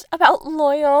nightmares about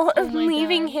Loyal of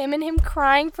leaving him and him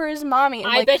crying for his mommy.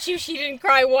 And I bet you she didn't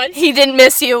cry once. He didn't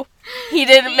miss you. He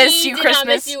didn't miss you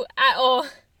Christmas. He did not miss you at all.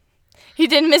 He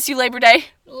didn't miss you Labor Day.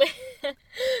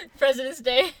 President's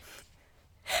Day.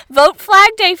 Vote Flag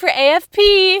Day for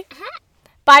AFP.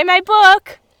 Buy my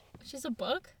book. Which is a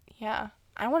book? Yeah.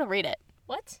 I want to read it.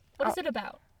 What? What is it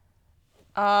about?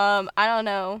 I don't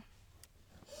know.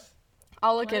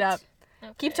 I'll look it up.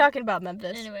 Okay. Keep talking about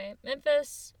Memphis. Anyway,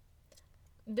 Memphis,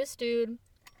 this dude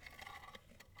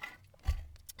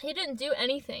He didn't do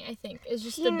anything, I think. It's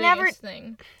just the biggest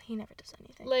thing. He never does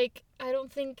anything. Like, I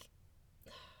don't think...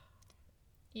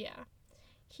 Yeah.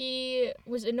 He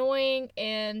was annoying,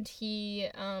 and he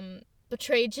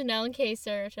betrayed Janelle and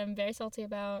Kaser, which I'm very salty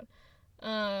about.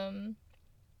 Did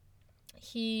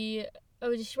she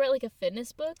write, like, a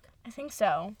fitness book? I think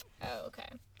so. Oh, okay.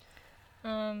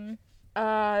 Yeah.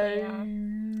 I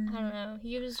don't know.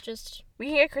 He was just... We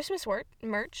can get Christmas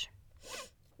merch.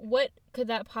 What could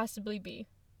that possibly be?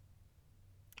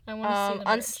 I want to see the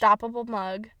merch. Unstoppable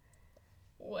mug.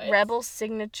 What? Rebel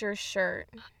signature shirt.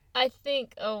 I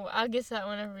think... Oh, I'll get that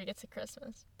whenever we get to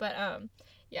Christmas. But,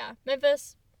 yeah.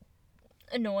 Memphis,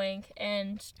 annoying,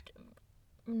 and...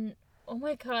 Oh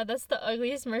my god, that's the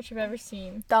ugliest merch I've ever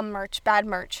seen. Dumb merch. Bad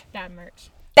merch. Bad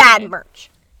merch. Bad merch.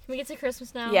 Can we get to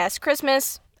Christmas now? Yes,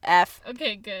 Christmas. F.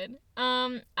 Okay, good.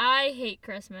 I hate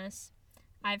Christmas.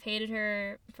 I've hated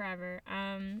her forever.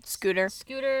 Scooter.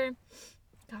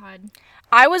 God.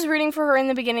 I was rooting for her in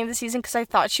the beginning of the season because I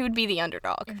thought she would be the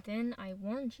underdog. And then I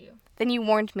warned you. Then you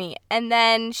warned me. And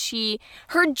then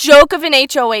her joke of an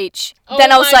HOH. Oh, then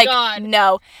I was like, God.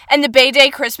 No. And the Bay Day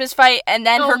Christmas fight and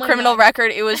then her criminal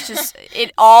record, it was just,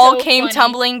 it all came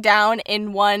tumbling down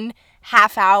in 1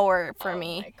 half hour for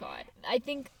me. Oh my God. I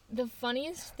think the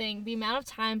funniest thing, the amount of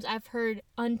times I've heard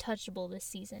untouchable this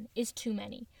season is too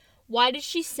many. Why did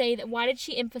she say that? Why did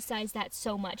she emphasize that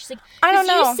so much? She's like, I don't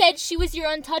know. You said she was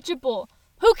your untouchable.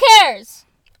 Who cares?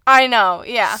 I know,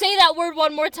 yeah. Say that word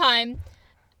one more time,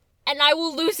 and I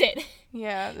will lose it.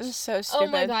 Yeah, this is so stupid.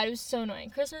 Oh my God, it was so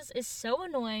annoying. Christmas is so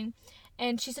annoying,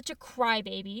 and she's such a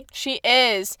crybaby. She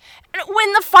is. And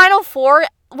when the Final Four,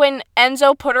 when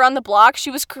Enzo put her on the block, she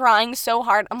was crying so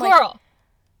hard. I'm like, girl,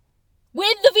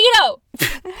 win the veto.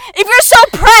 If you're so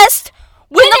pressed,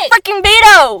 win the freaking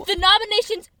veto. The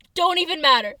nominations don't even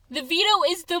matter. The Final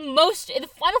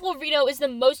Four veto is the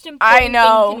most important thing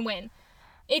you can win.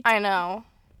 I know.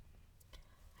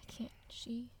 I can't.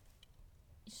 She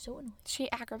is so annoying.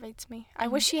 She aggravates me. I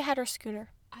wish she had her scooter.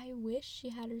 I wish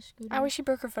she had her scooter. I wish she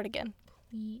broke her foot again.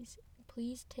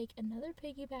 Please take another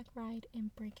piggyback ride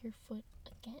and break your foot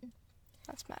again.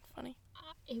 That's mad funny.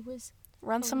 It was...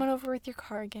 Run someone over with your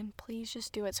car again. Please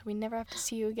just do it so we never have to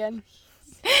see you again.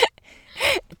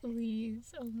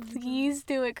 Please. Oh my Please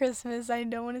do it, Christmas. I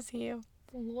don't want to see you.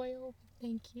 Loyal.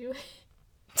 Thank you.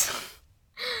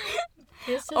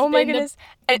 This has my goodness.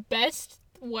 The best,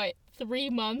 3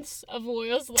 months of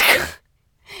Loyal's life.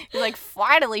 You're like,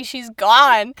 finally, she's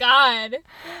gone. God.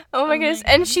 Oh my goodness.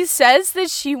 And she says that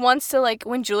she wants to, like,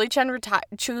 when Julie Chen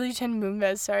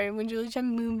Moonves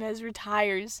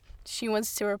retires, she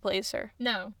wants to replace her.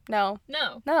 No.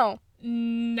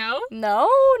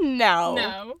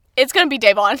 It's going to be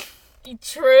Davon.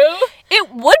 True. It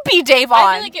would be Davon.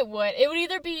 I feel like it would. It would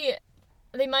either be,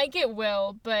 they might get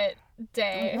Will, but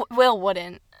Day. Will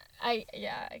wouldn't. I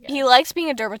guess. He likes being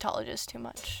a dermatologist too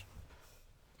much.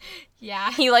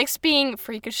 Yeah. He likes being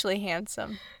freakishly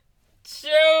handsome. True.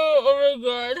 Oh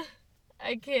my God.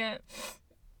 I can't.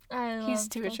 He's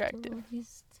too attractive.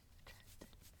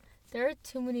 There are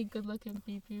too many good-looking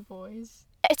BP boys.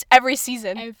 It's every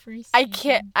season.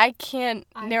 I can't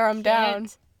narrow them down.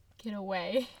 Get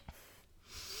away.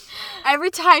 Every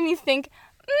time you think,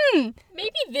 maybe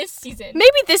this season.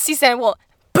 Well,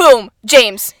 boom,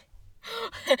 James.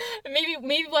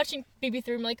 maybe watching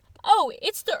BB3, I'm like, oh,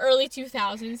 it's the early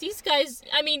 2000s. These guys,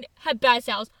 had bad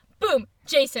styles. Boom,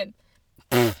 Jason.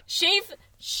 Shave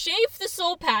the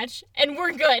soul patch, and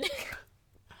we're good.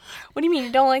 What do you mean,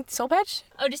 you don't like Soul Patch?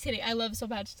 Oh, just kidding. I love Soul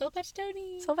Patch. Soul Patch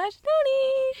Tony.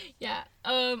 Yeah.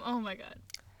 Oh my God.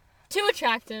 Too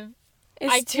attractive.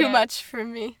 It's too much for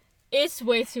me. It's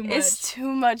way too much. It's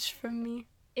too much for me.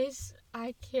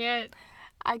 I can't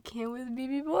with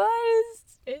BB boys.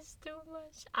 It's too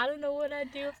much. I don't know what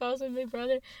I'd do if I was with Big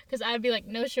Brother. Because I'd be like,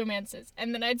 no showmances.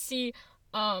 And then I'd see,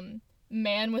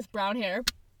 man with brown hair.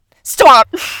 Stop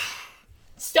it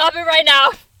right now.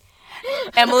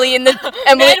 Emily Man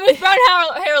with brown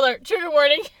hair alert. Trigger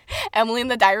warning. Emily in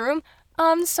the diary room.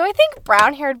 So I think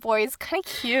brown-haired boy is kind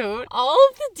of cute. All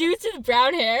of the dudes with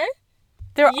brown hair?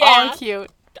 They're all cute.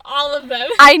 All of them.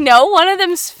 I know one of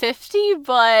them's 50,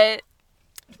 but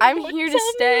I'm here to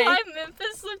stay. Why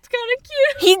Memphis looked kind of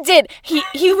cute. He did.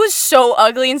 He was so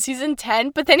ugly in season 10,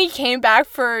 but then he came back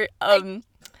for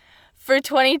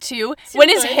 22 when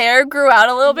his hair grew out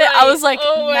a little bit. I was like,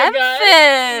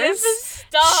 Memphis,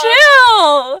 stop.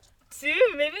 Chill.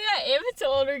 Dude, maybe I am into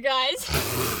older guys.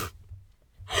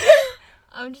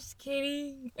 I'm just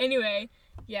kidding. Anyway,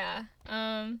 yeah.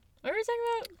 What were we talking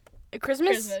about?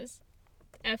 Christmas.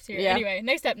 F tier. Yeah. Anyway,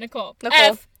 next up, Nicole.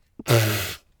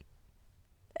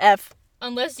 F.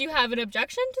 Unless you have an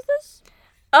objection to this?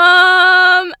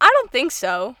 I don't think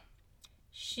so.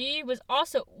 She was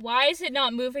also... Why is it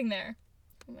not moving there?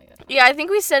 Oh my god. Yeah, I think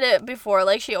we said it before.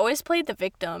 Like, she always played the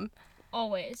victim.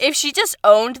 Always. If she just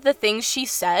owned the things she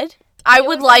said, I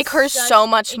would like her so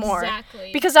much more.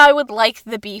 Exactly. Because I would like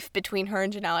the beef between her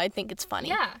and Janelle. I think it's funny.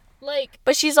 Yeah. Like...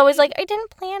 But she's always like, I didn't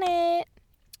plan it.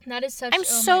 That is such... I'm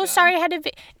so sorry I had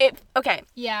to... Okay.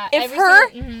 Yeah.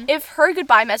 If her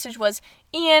goodbye message was,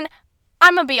 Ian,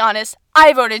 I'm going to be honest,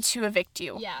 I voted to evict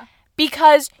you. Yeah.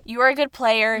 Because you're a good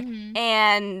player,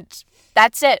 and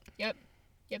that's it. Yep.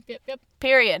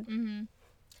 Period.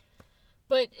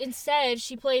 But instead,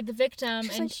 she played the victim,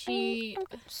 She's and like, she...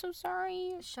 I'm so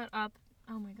sorry. Shut up.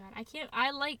 Oh my god. I can't...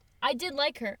 I did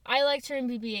like her. I liked her in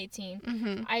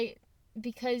BB-18.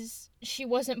 Because she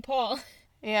wasn't Paul.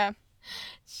 Yeah.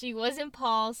 She wasn't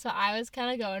Paul, so I was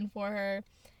kind of going for her.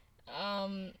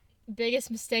 Biggest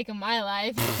mistake of my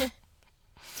life.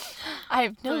 I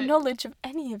have no knowledge of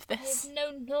any of this. I have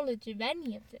no knowledge of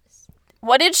any of this.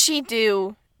 What did she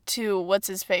do to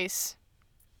what's-his-face?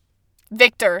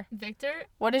 Victor.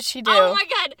 What did she do? Oh my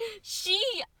god.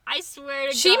 I swear to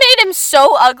God. She made him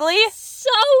so ugly? So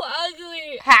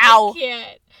ugly. How? I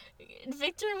can't.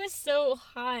 Victor was so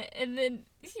hot, and then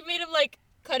he made him, like,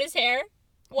 cut his hair.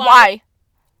 Why?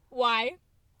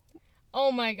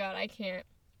 Oh my god, I can't.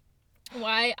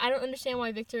 Why? I don't understand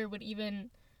why Victor would even...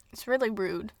 It's really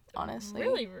rude, honestly.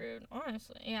 Really rude,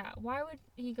 honestly. Yeah, why would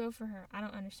he go for her? I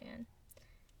don't understand.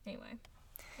 Anyway.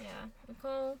 Yeah,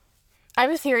 Nicole... I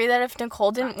have a theory that if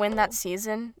Nicole didn't win that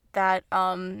season, that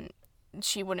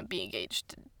she wouldn't be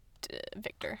engaged to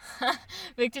Victor.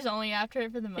 Victor's only after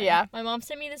it for the money. Yeah. My mom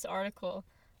sent me this article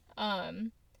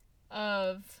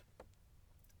of...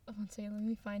 Let's see, let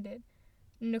me find it.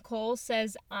 Nicole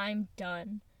says, I'm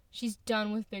done. She's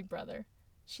done with Big Brother.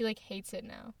 She, like, hates it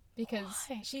now. Because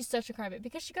she's such a crybaby.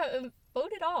 Because she got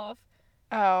voted off.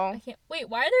 Oh. I can't... Wait,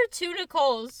 why are there 2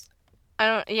 Nicoles?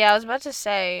 I was about to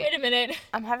say... Wait a minute.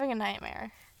 I'm having a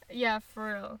nightmare. Yeah,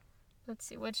 for real. Let's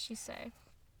see, what'd she say?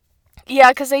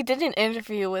 Yeah, because they did an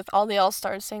interview with all the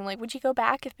All-Stars saying, like, would you go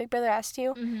back if Big Brother asked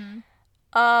you?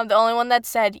 The only one that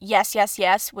said yes, yes,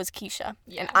 yes was Keisha.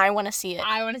 Yeah. And I want to see it.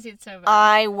 I want to see it so bad.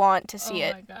 I want to see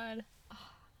it. Oh, my God.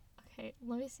 Okay,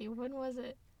 let me see. When was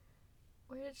it?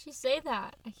 Where did she say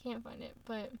that? I can't find it,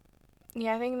 but...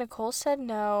 Yeah, I think Nicole said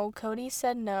no. Cody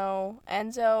said no.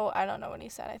 Enzo, I don't know what he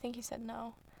said. I think he said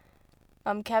no.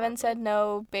 Kevin said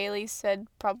no. Bailey said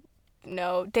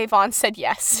no. Davon said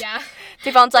yes. Yeah.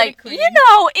 Davon's like, if Big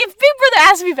Brother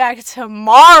asked me back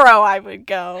tomorrow, I would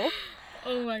go.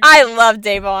 Oh my God. I love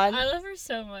Davon. I love her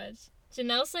so much.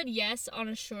 Janelle said yes on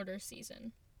a shorter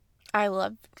season. I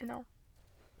love Janelle.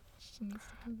 She needs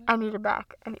to come back. I need her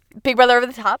back. Big Brother over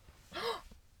the top?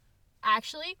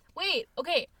 Actually, wait,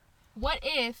 okay. What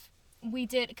if we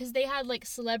did, because they had, like,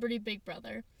 Celebrity Big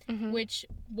Brother, which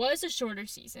was a shorter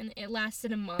season. It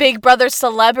lasted a month. Big Brother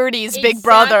Celebrities Big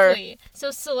Brother. Exactly.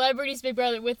 So Celebrities Big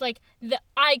Brother with, like, the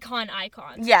icons.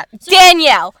 Yeah. So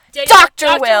Danielle,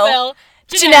 Dr. Will,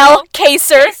 Janelle,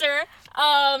 Kaser.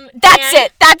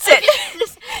 That's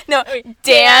it. No,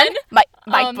 Dan, Mike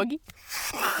Boogie.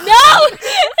 No!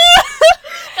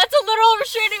 That's a literal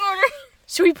restraining order.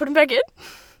 Should we put him back in?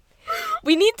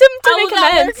 We need them to make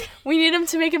amends. We need him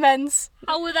to make amends.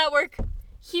 How would that work?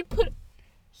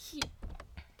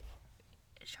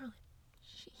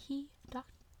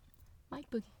 Mike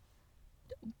Boogie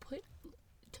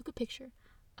took a picture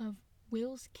of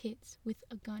Will's kids with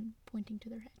a gun pointing to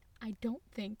their head. I don't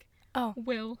think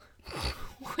Will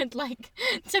would like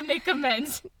to make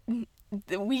amends.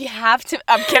 We have to.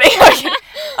 I'm kidding.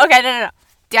 Okay, no.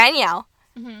 Danielle,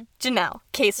 Janelle,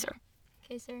 Kaser.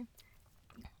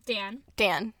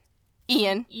 Dan.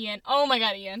 Ian. Oh my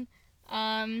God, Ian.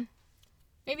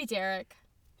 Maybe Derek.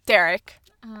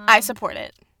 I support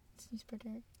it.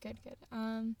 Good.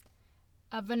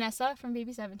 Vanessa from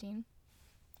BB-17.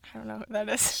 I don't know who that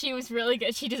is. She was really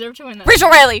good. She deserved to win that. Rachel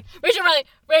Riley.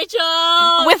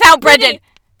 Without Brendan.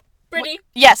 Brittany.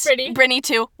 Yes. Brittany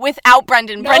too. Without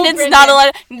Brendan. Brendan's not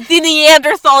allowed. The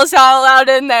Neanderthal is not allowed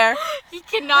in there. He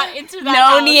cannot enter that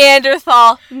house.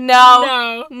 Neanderthal.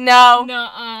 No.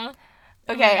 Nuh-uh.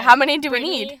 Okay, how many do we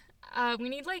need? We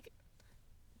need like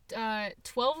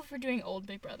 12 if we're doing old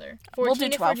Big Brother. 14 we'll do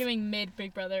 12. If we're doing mid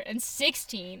Big Brother. And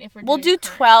 16 if we're doing We'll do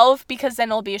 12 because then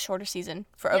it'll be a shorter season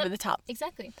for Over the Top.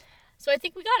 Exactly. So I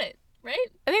think we got it, right?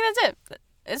 I think that's it.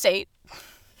 It's 8.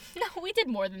 No, we did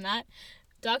more than that.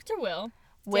 Dr. Will,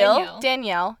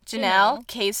 Danielle, Janelle,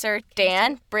 Kaser,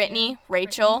 Dan, Brittany,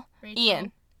 Rachel,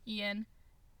 Ian,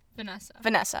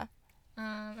 Vanessa.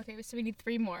 Okay, so we need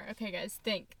 3 more. Okay, guys,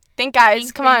 think. Think,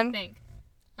 guys. Come on. Think.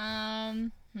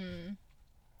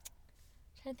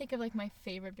 trying to think of, like, my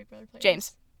favorite Big Brother players.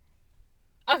 James.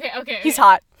 Okay. He's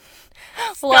hot.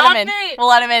 We'll let him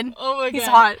in. Oh my god. He's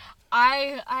hot.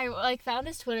 I like found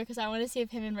his Twitter because I want to see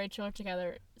if him and Rachel are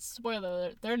together. Spoiler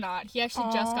alert, they're not. He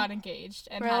actually just got engaged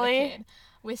and had a kid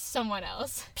with someone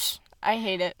else. Psh, I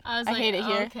hate it. I hate it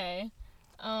here. Okay.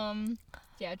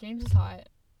 Yeah, James is hot.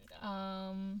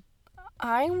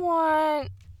 I want...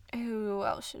 Who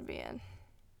else should be in?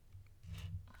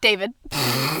 David.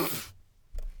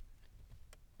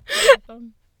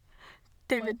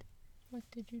 David. What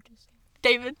did you just say?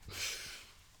 David.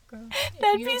 Girl,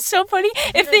 that'd be so funny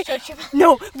if they...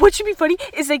 No, what should be funny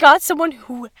is they got someone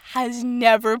who has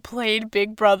never played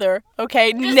Big Brother,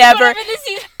 okay? Just never.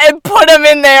 And put him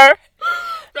in there.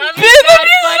 That'd be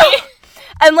funny.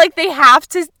 And, like, they have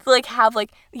to, like, have,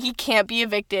 like, he can't be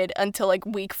evicted until, like,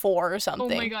 week 4 or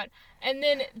something. Oh, my God. And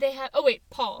then they have... Oh, wait,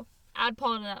 Paul. Add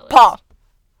Paul to that list. Paul.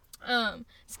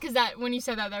 Because that, when you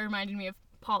said that reminded me of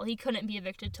Paul. He couldn't be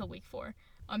evicted till week 4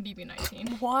 on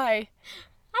BB19. Why?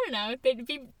 I don't know.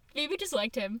 BB just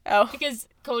liked him. Oh. Because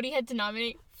Cody had to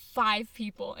nominate 5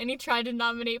 people. And he tried to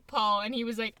nominate Paul. And he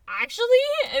was like, actually?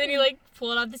 And then he, like,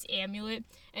 pulled out this amulet.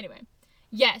 Anyway.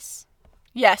 Yes.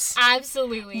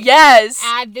 Absolutely. Yes.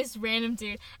 Add this random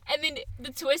dude. And then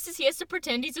the twist is he has to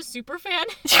pretend he's a super fan.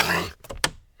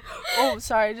 Oh,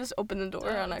 sorry. I just opened the door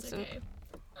on accident. Okay.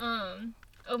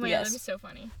 Oh my god, that'd be so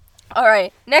funny.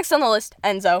 Alright. Next on the list,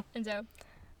 Enzo.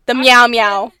 The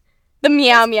Meow. The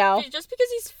Meow. Just because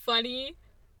he's funny.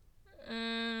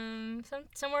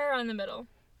 Somewhere around the middle.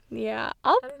 Yeah.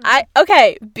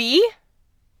 Okay. B?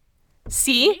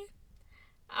 C? B?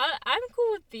 I'm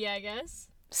cool with B, I guess.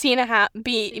 C and a half.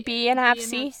 B and a half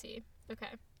C. Okay.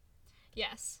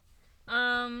 Yes.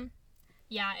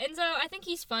 Yeah, Enzo, I think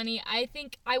he's funny. I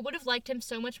think I would have liked him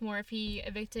so much more if he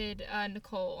evicted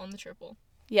Nicole on the triple.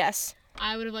 Yes.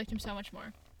 I would have liked him so much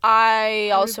more. I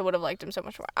also would have liked him so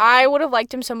much more. I would have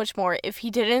liked him so much more if he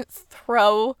didn't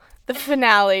throw the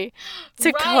finale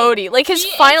to Cody. Like, his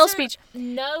final speech.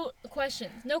 No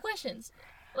questions.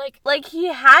 Like, he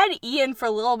had Ian for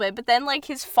a little bit, but then, like,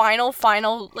 his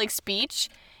final, like, speech,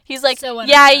 he's like, so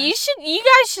yeah, you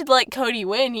guys should let Cody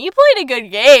win. He played a good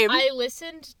game. I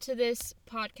listened to this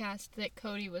podcast that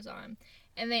Cody was on,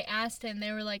 and they asked him,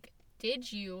 they were like,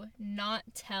 did you not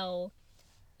tell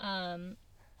Enzo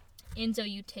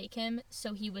you'd take him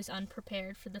so he was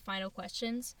unprepared for the final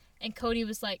questions? And Cody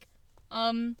was like,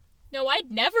 no,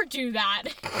 I'd never do that.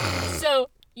 So...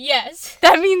 Yes.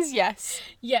 That means yes.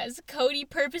 Yes, Cody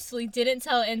purposely didn't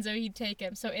tell Enzo he'd take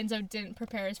him, so Enzo didn't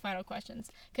prepare his final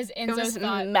questions. Because Enzo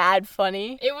thought... mad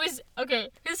funny. It was... Okay,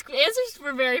 his answers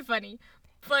were very funny,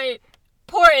 but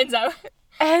poor Enzo.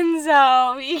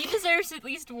 He deserves at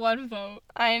least one vote.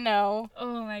 I know.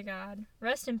 Oh my god.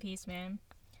 Rest in peace, man.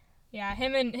 Yeah,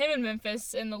 him and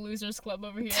Memphis in the Losers Club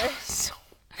over here.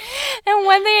 And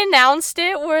when they announced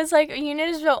it, where it's like,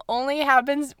 Unit vote only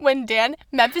happens when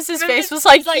Memphis's face was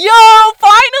like, yo,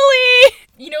 finally!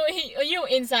 You know,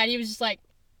 inside he was just like,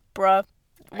 bruh,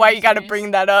 why you gotta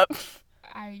bring that up?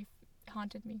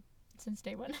 Haunted me since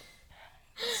day one.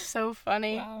 So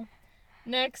funny. Wow.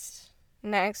 Next,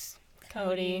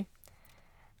 Cody.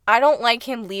 I don't like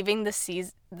him leaving the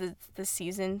season,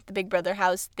 the Big Brother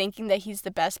house, thinking that he's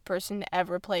the best person to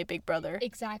ever play Big Brother.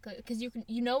 Exactly, because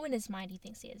you know in his mind he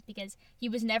thinks he is, because he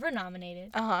was never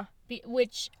nominated.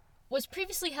 Which was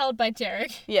previously held by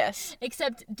Derek. Yes.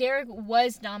 Except Derek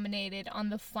was nominated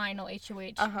on the final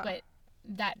HOH, but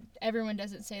that everyone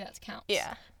doesn't say that counts.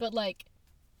 Yeah. But like,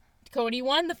 Cody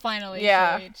won the final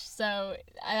HOH, so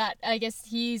I guess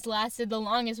he's lasted the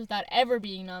longest without ever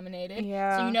being nominated.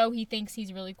 Yeah. So you know he thinks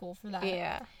he's really cool for that.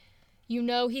 Yeah. You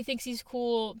know he thinks he's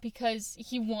cool because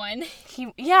he won.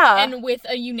 And with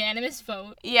a unanimous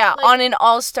vote. Yeah, like, on an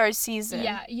all-star season.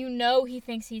 Yeah, you know he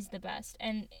thinks he's the best,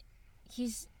 and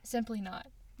he's simply not.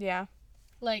 Yeah.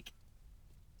 Like,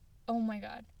 oh my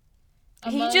god.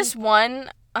 He just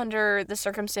won under the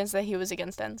circumstance that he was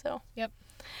against Enzo. Yep.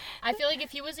 I feel like if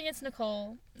he was against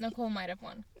Nicole might have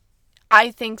won.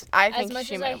 I think she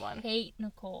might have won. I hate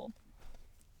Nicole.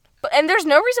 And there's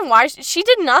no reason why. She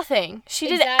did nothing. She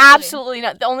did absolutely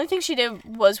nothing. The only thing she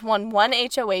did was won one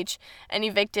HOH and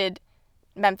evicted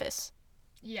Memphis.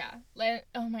 Yeah.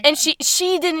 Oh my god. And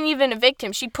she didn't even evict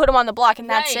him. She put him on the block and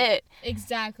that's it.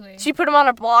 Exactly. She put him on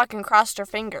a block and crossed her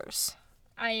fingers.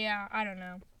 I don't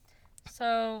know.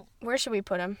 So... Where should we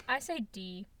put him? I say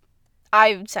D.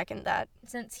 I second that.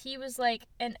 Since he was, like,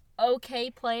 an okay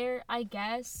player, I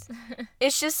guess.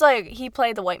 It's just, like, he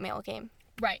played the white male game.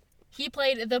 Right. He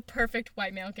played the perfect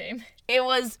white male game.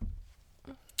 It's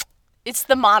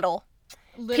the model.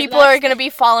 People are going to be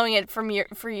following it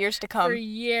for years to come. For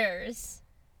years.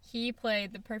 He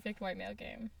played the perfect white male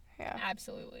game. Yeah.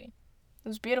 Absolutely. It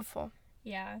was beautiful.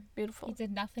 Yeah. Beautiful. He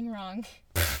did nothing wrong,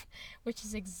 which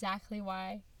is exactly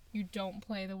why you don't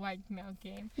play the white male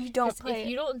game. You don't play if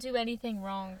you don't do anything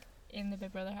wrong in the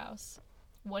Big Brother house,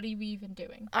 what are you even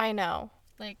doing? I know.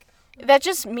 Like, that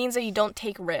just means that you don't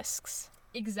take risks.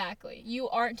 Exactly. You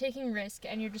aren't taking risk,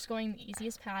 and you're just going the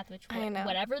easiest path, which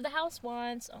whatever the house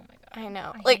wants. Oh my god. I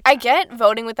know. I get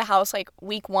voting with the house like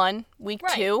week 1, week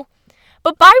 2.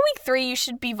 But by week 3, you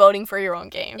should be voting for your own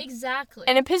game. Exactly.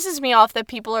 And it pisses me off that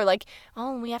people are like,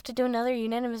 oh, we have to do another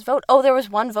unanimous vote. Oh, there was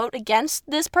one vote against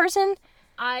this person?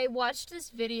 I watched this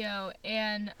video,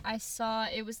 and I saw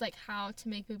it was like how to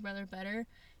make Big Brother better.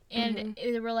 And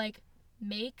they were like,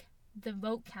 make the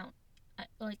vote count.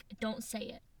 Like, don't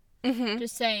say it.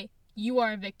 Just say, you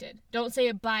are evicted. Don't say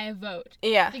it by a vote.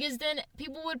 Yeah. Because then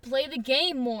people would play the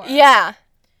game more. Yeah.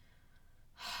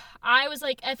 I was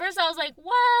like, at first I was like,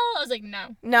 well, I was like,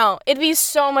 no. No, it'd be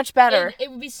so much better. It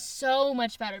would be so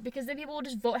much better because then people would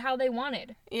just vote how they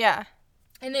wanted. Yeah.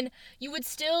 And then you would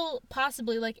still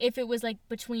possibly, like, if it was, like,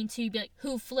 between two, you'd be like,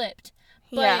 who flipped?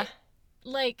 But, yeah.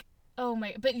 Like, oh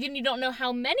my, but then you don't know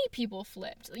how many people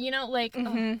flipped, you know, like.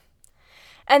 Oh.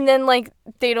 And then, like,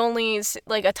 they'd only,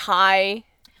 like, a tie.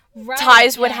 Right,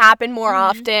 Ties would happen more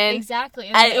often. Exactly.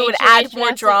 And it would add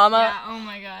more drama. Oh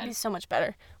my god. It'd be so much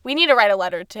better. We need to write a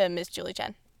letter to Miss Julie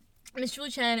Chen. Miss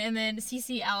Julie Chen and then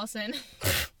CC Allison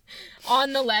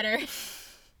on the letter.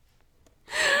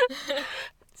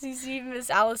 CC Miss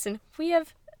Allison. We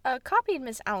have copied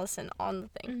Miss Allison on the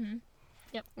thing.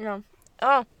 Yep. Yeah.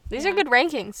 Oh, these are good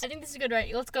rankings. I think this is good,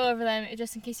 right? Let's go over them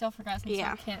just in case y'all forgot.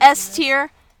 Yeah. S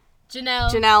tier.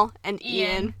 Janelle and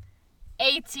Ian.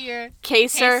 A tier.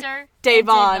 Kaser.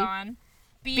 Davon.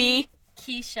 B.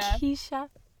 Keisha.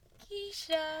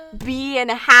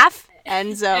 B.5.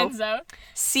 Enzo.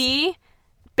 C.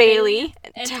 Bailey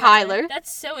and Tyler.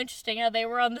 That's so interesting how they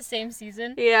were on the same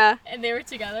season. Yeah. And they were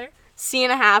together.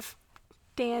 C.5.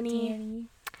 Danny.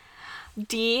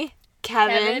 D.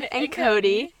 Kevin and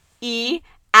Cody. E.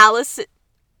 Allison.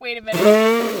 Wait a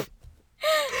minute.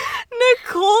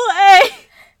 Nicole A.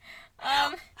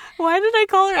 Why did I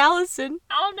call her Allison?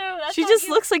 I don't know. She just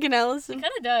looks like an Allison. She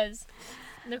kind of does.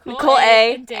 Nicole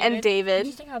A. and David.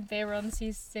 Interesting how they were on the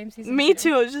same season. Me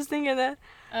too. I was just thinking that.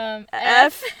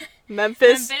 F.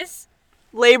 Memphis.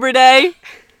 Labor Day.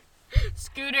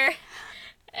 Scooter.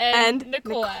 And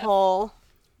Nicole.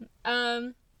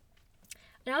 Now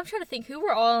I'm trying to think who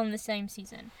were all on the same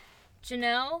season.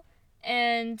 Janelle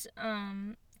and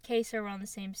Kaser were on the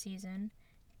same season.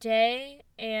 Day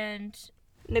and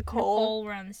Nicole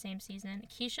were on the same season.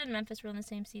 Keisha and Memphis were on the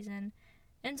same season.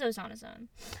 Enzo's on his own.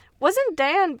 Wasn't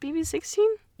Day on BB16?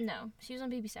 No, she was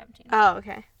on BB17. Oh,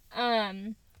 okay.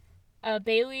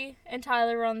 Bailey and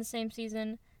Tyler were on the same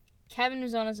season. Kevin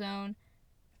was on his own.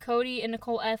 Cody and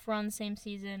Nicole F were on the same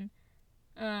season.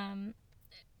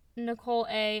 Nicole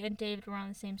A and David were on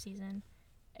the same season.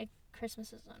 And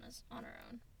Christmas is on her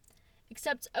own.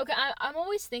 Except, okay, I'm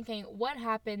always thinking, what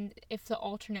happened if the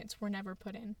alternates were never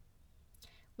put in?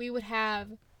 We would have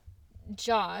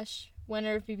Josh,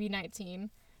 winner of BB19,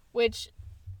 which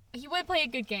he would play a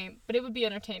good game, but it would be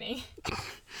entertaining.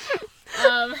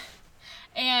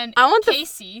 And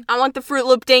Casey. I want the Fruit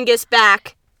Loop Dingus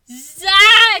back.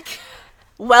 Zach!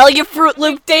 Well, you Fruit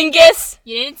Loop Dingus!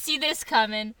 You didn't see this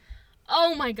coming.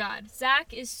 Oh my god.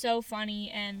 Zach is so funny,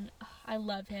 and I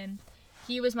love him.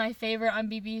 He was my favorite on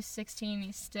BB16.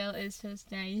 He still is to this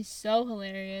day. He's so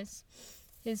hilarious.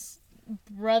 His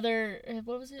brother,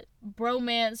 what was it?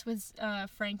 Bromance with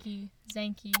Frankie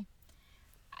Zanke.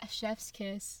 Chef's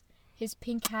kiss. His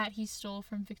pink hat he stole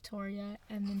from Victoria,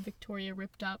 and then Victoria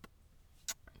ripped up.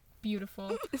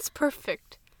 Beautiful. It's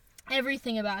perfect.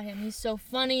 Everything about him. He's so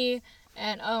funny,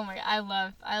 and oh my god,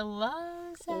 I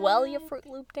love Zach. Well, you Fruit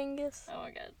Loop Dingus. Oh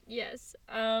my god, yes.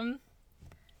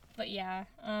 But yeah,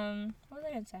 what was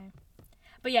I gonna say?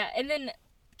 But yeah, and then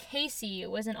Casey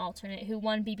was an alternate who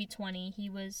won BB20.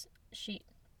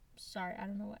 Sorry, I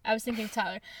don't know what. I was thinking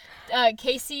Tyler.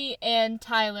 Casey and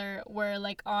Tyler were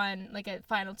like on like a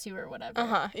final two or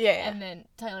whatever. Yeah. And then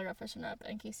Tyler got first runner up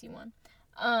and Casey won.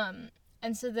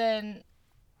 And so then,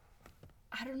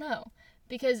 I don't know,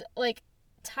 because like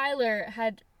Tyler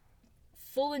had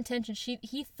full intention.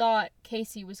 He thought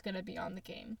Casey was gonna be on the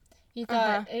game. He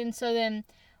thought, and so then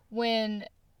when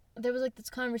there was like this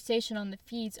conversation on the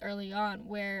feeds early on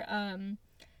where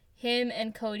him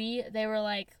and Cody, they were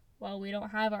like, well, we don't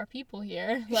have our people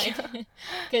here, like,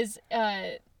 because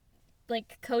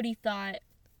like Cody thought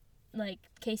like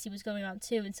Casey was going on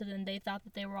too, and so then they thought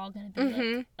that they were all gonna be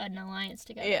like an alliance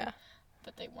together. Yeah.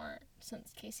 but they weren't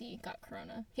since Casey got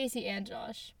corona. Casey and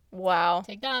Josh. Wow.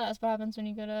 Take that. That's what happens when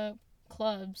you go to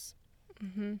clubs.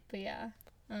 Mm-hmm. But yeah.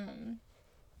 I'm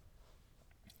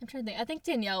trying to think. I think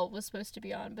Danielle was supposed to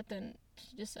be on, but then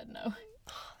she just said no.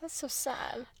 That's so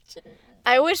sad.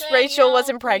 I wish Rachel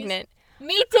wasn't pregnant.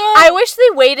 Me too! I wish they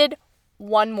waited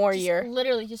one more year.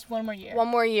 Literally, just one more year. One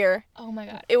more year. Oh my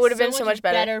god. It would have been so much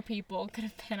better. Better people could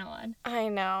have been on. I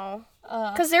know.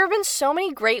 Because there have been so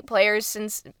many great players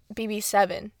since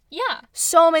BB7. Yeah.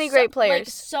 So many great players. Like,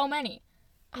 so many.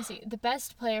 Let's see. The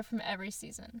best player from every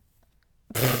season.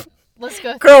 Let's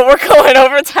go. Girl, we're going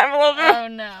overtime a little bit. Oh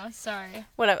no, sorry.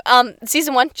 Whatever.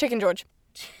 Season 1, Chicken George.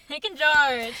 Chicken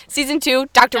George. Season 2,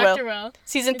 Dr. Will.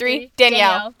 Season 3,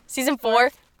 Danielle. Season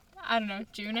 4, I don't know,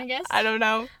 June, I guess. I don't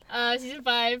know. Season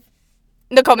 5,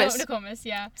 Nokomis. Nokomis,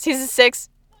 yeah. Season 6,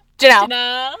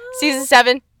 Janelle. Season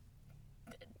 7,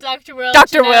 Dr. Will.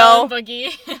 Dr. Will.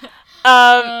 Boogie.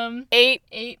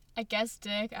 8, I guess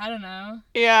Dick. I don't know.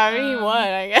 Yeah, I mean, he won,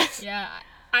 I guess. Yeah,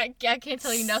 I can't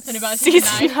tell you nothing about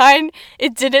Season 9.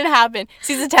 It didn't happen.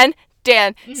 Season 10,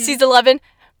 Dan. Mm-hmm. Season 11.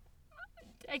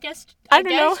 I guess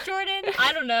know. Jordan.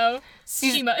 I don't know.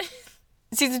 Season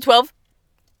 12,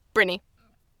 Brittany.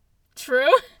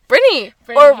 True. Brittany.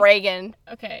 Or Reagan.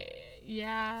 Okay.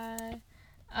 Yeah.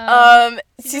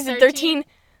 Season 13.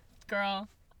 Girl.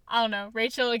 I don't know.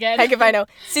 Rachel again. Heck if I know.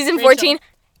 Season Rachel. 14.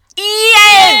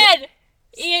 Ian.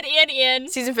 Ian.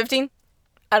 Season 15.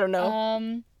 I don't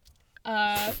know.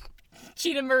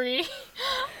 Cheetah Marie.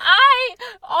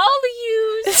 All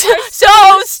you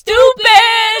so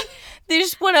stupid. They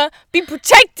just want to be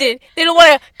protected. They don't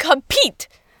want to compete.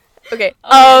 Okay.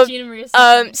 Cheetah Marie.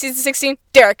 Season 16,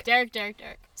 Derek. Derek.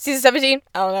 Season 17,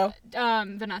 I don't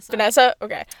know. Vanessa.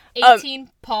 Okay. 18,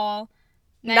 Paul.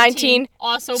 19,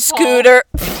 also Paul. Scooter.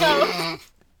 I'm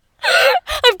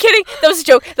kidding. That was a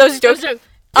joke.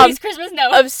 Please, Christmas,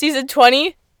 no. Season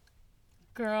 20,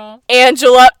 girl.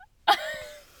 Angela.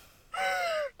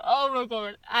 Oh my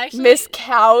god. Actually, Miss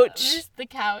Couch. Miss the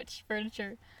couch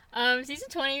furniture. Season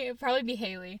 20 would probably be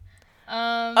Haley.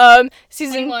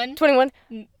 Season 21,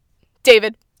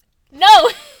 David. No.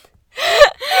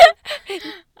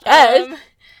 Yes.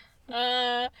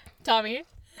 Tommy.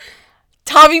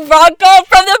 Tommy Bronco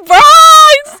from the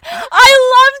Bronx. I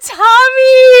love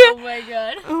Tommy. Oh my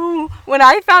god. Ooh, when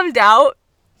I found out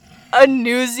a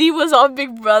newsie was on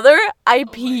Big Brother, I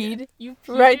peed. You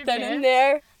peed right then and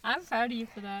there. I'm proud of you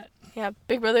for that. Yeah,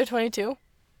 Big Brother 22.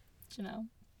 Janelle.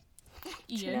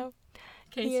 Ian.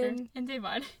 Kaser. And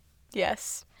Devon.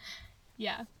 Yes.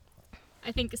 Yeah.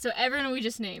 I think so. Everyone we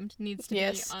just named needs to be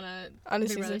on a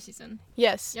Big Brother season.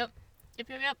 Yes. Yep. Big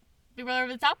Brother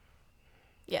over the top?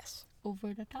 Yes.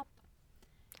 Over the top.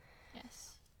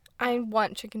 Yes. I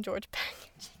want Chicken George back.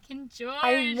 Chicken George.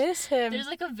 I miss him. There's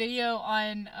like a video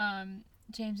on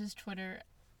James's Twitter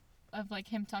of like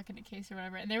him talking to Case or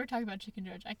whatever, and they were talking about Chicken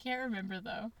George. I can't remember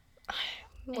though.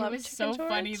 It was so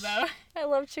funny though. I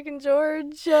love Chicken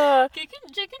George. Chicken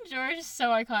George is so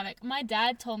iconic. My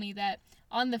dad told me that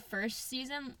on the first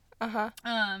season,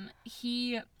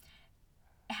 he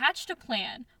hatched a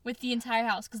plan with the entire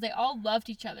house because they all loved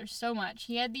each other so much.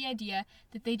 He had the idea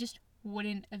that they just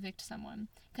wouldn't evict someone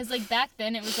because like back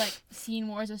then it was like seeing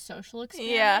war as a social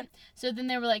experiment. Yeah. So then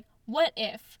they were like, what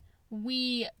if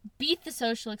we beat the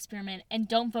social experiment and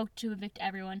don't vote to evict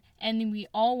everyone, and then we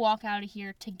all walk out of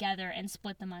here together and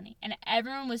split the money? And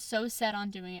everyone was so set on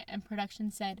doing it, and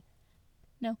production said,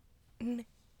 no.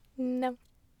 No.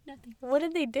 Nothing. What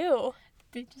did they do?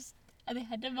 They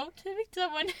had to vote to evict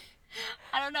someone.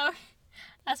 I don't know.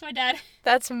 That's my dad.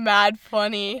 That's mad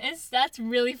funny. That's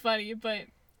really funny, but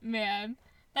man,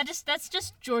 that's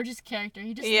just George's character.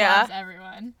 He just loves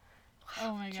everyone.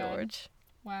 Oh my god. George.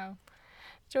 Wow.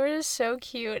 George is so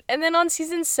cute. And then on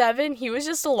season 7, he was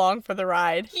just along for the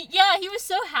ride. He was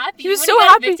so happy. He was so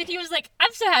happy. Evicted, he was like,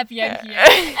 I'm so happy I'm here.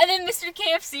 And then Mr.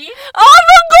 KFC. Oh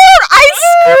my god! I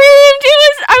screamed!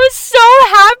 I was so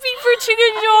happy for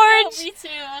Chicken George. Me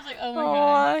too. I was like, oh my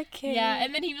god. Okay. Yeah,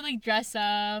 and then he would like dress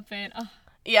up and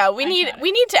yeah, we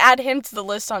need to add him to the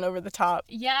list on Over the Top.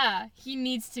 Yeah, he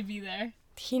needs to be there.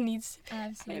 He needs to.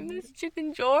 Absolutely. I miss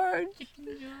Chicken George.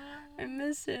 I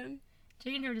miss him.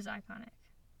 Chicken George is iconic.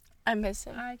 I miss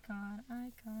him. Icon.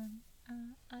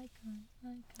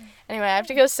 Anyway, I have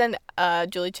to go send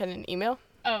Julie Chen an email.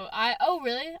 Oh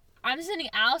really? I'm sending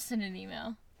Allison an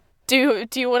email. Do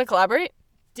you want to collaborate?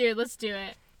 Dude, let's do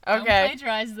it. Okay. Don't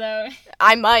plagiarize though.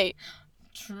 I might.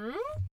 True?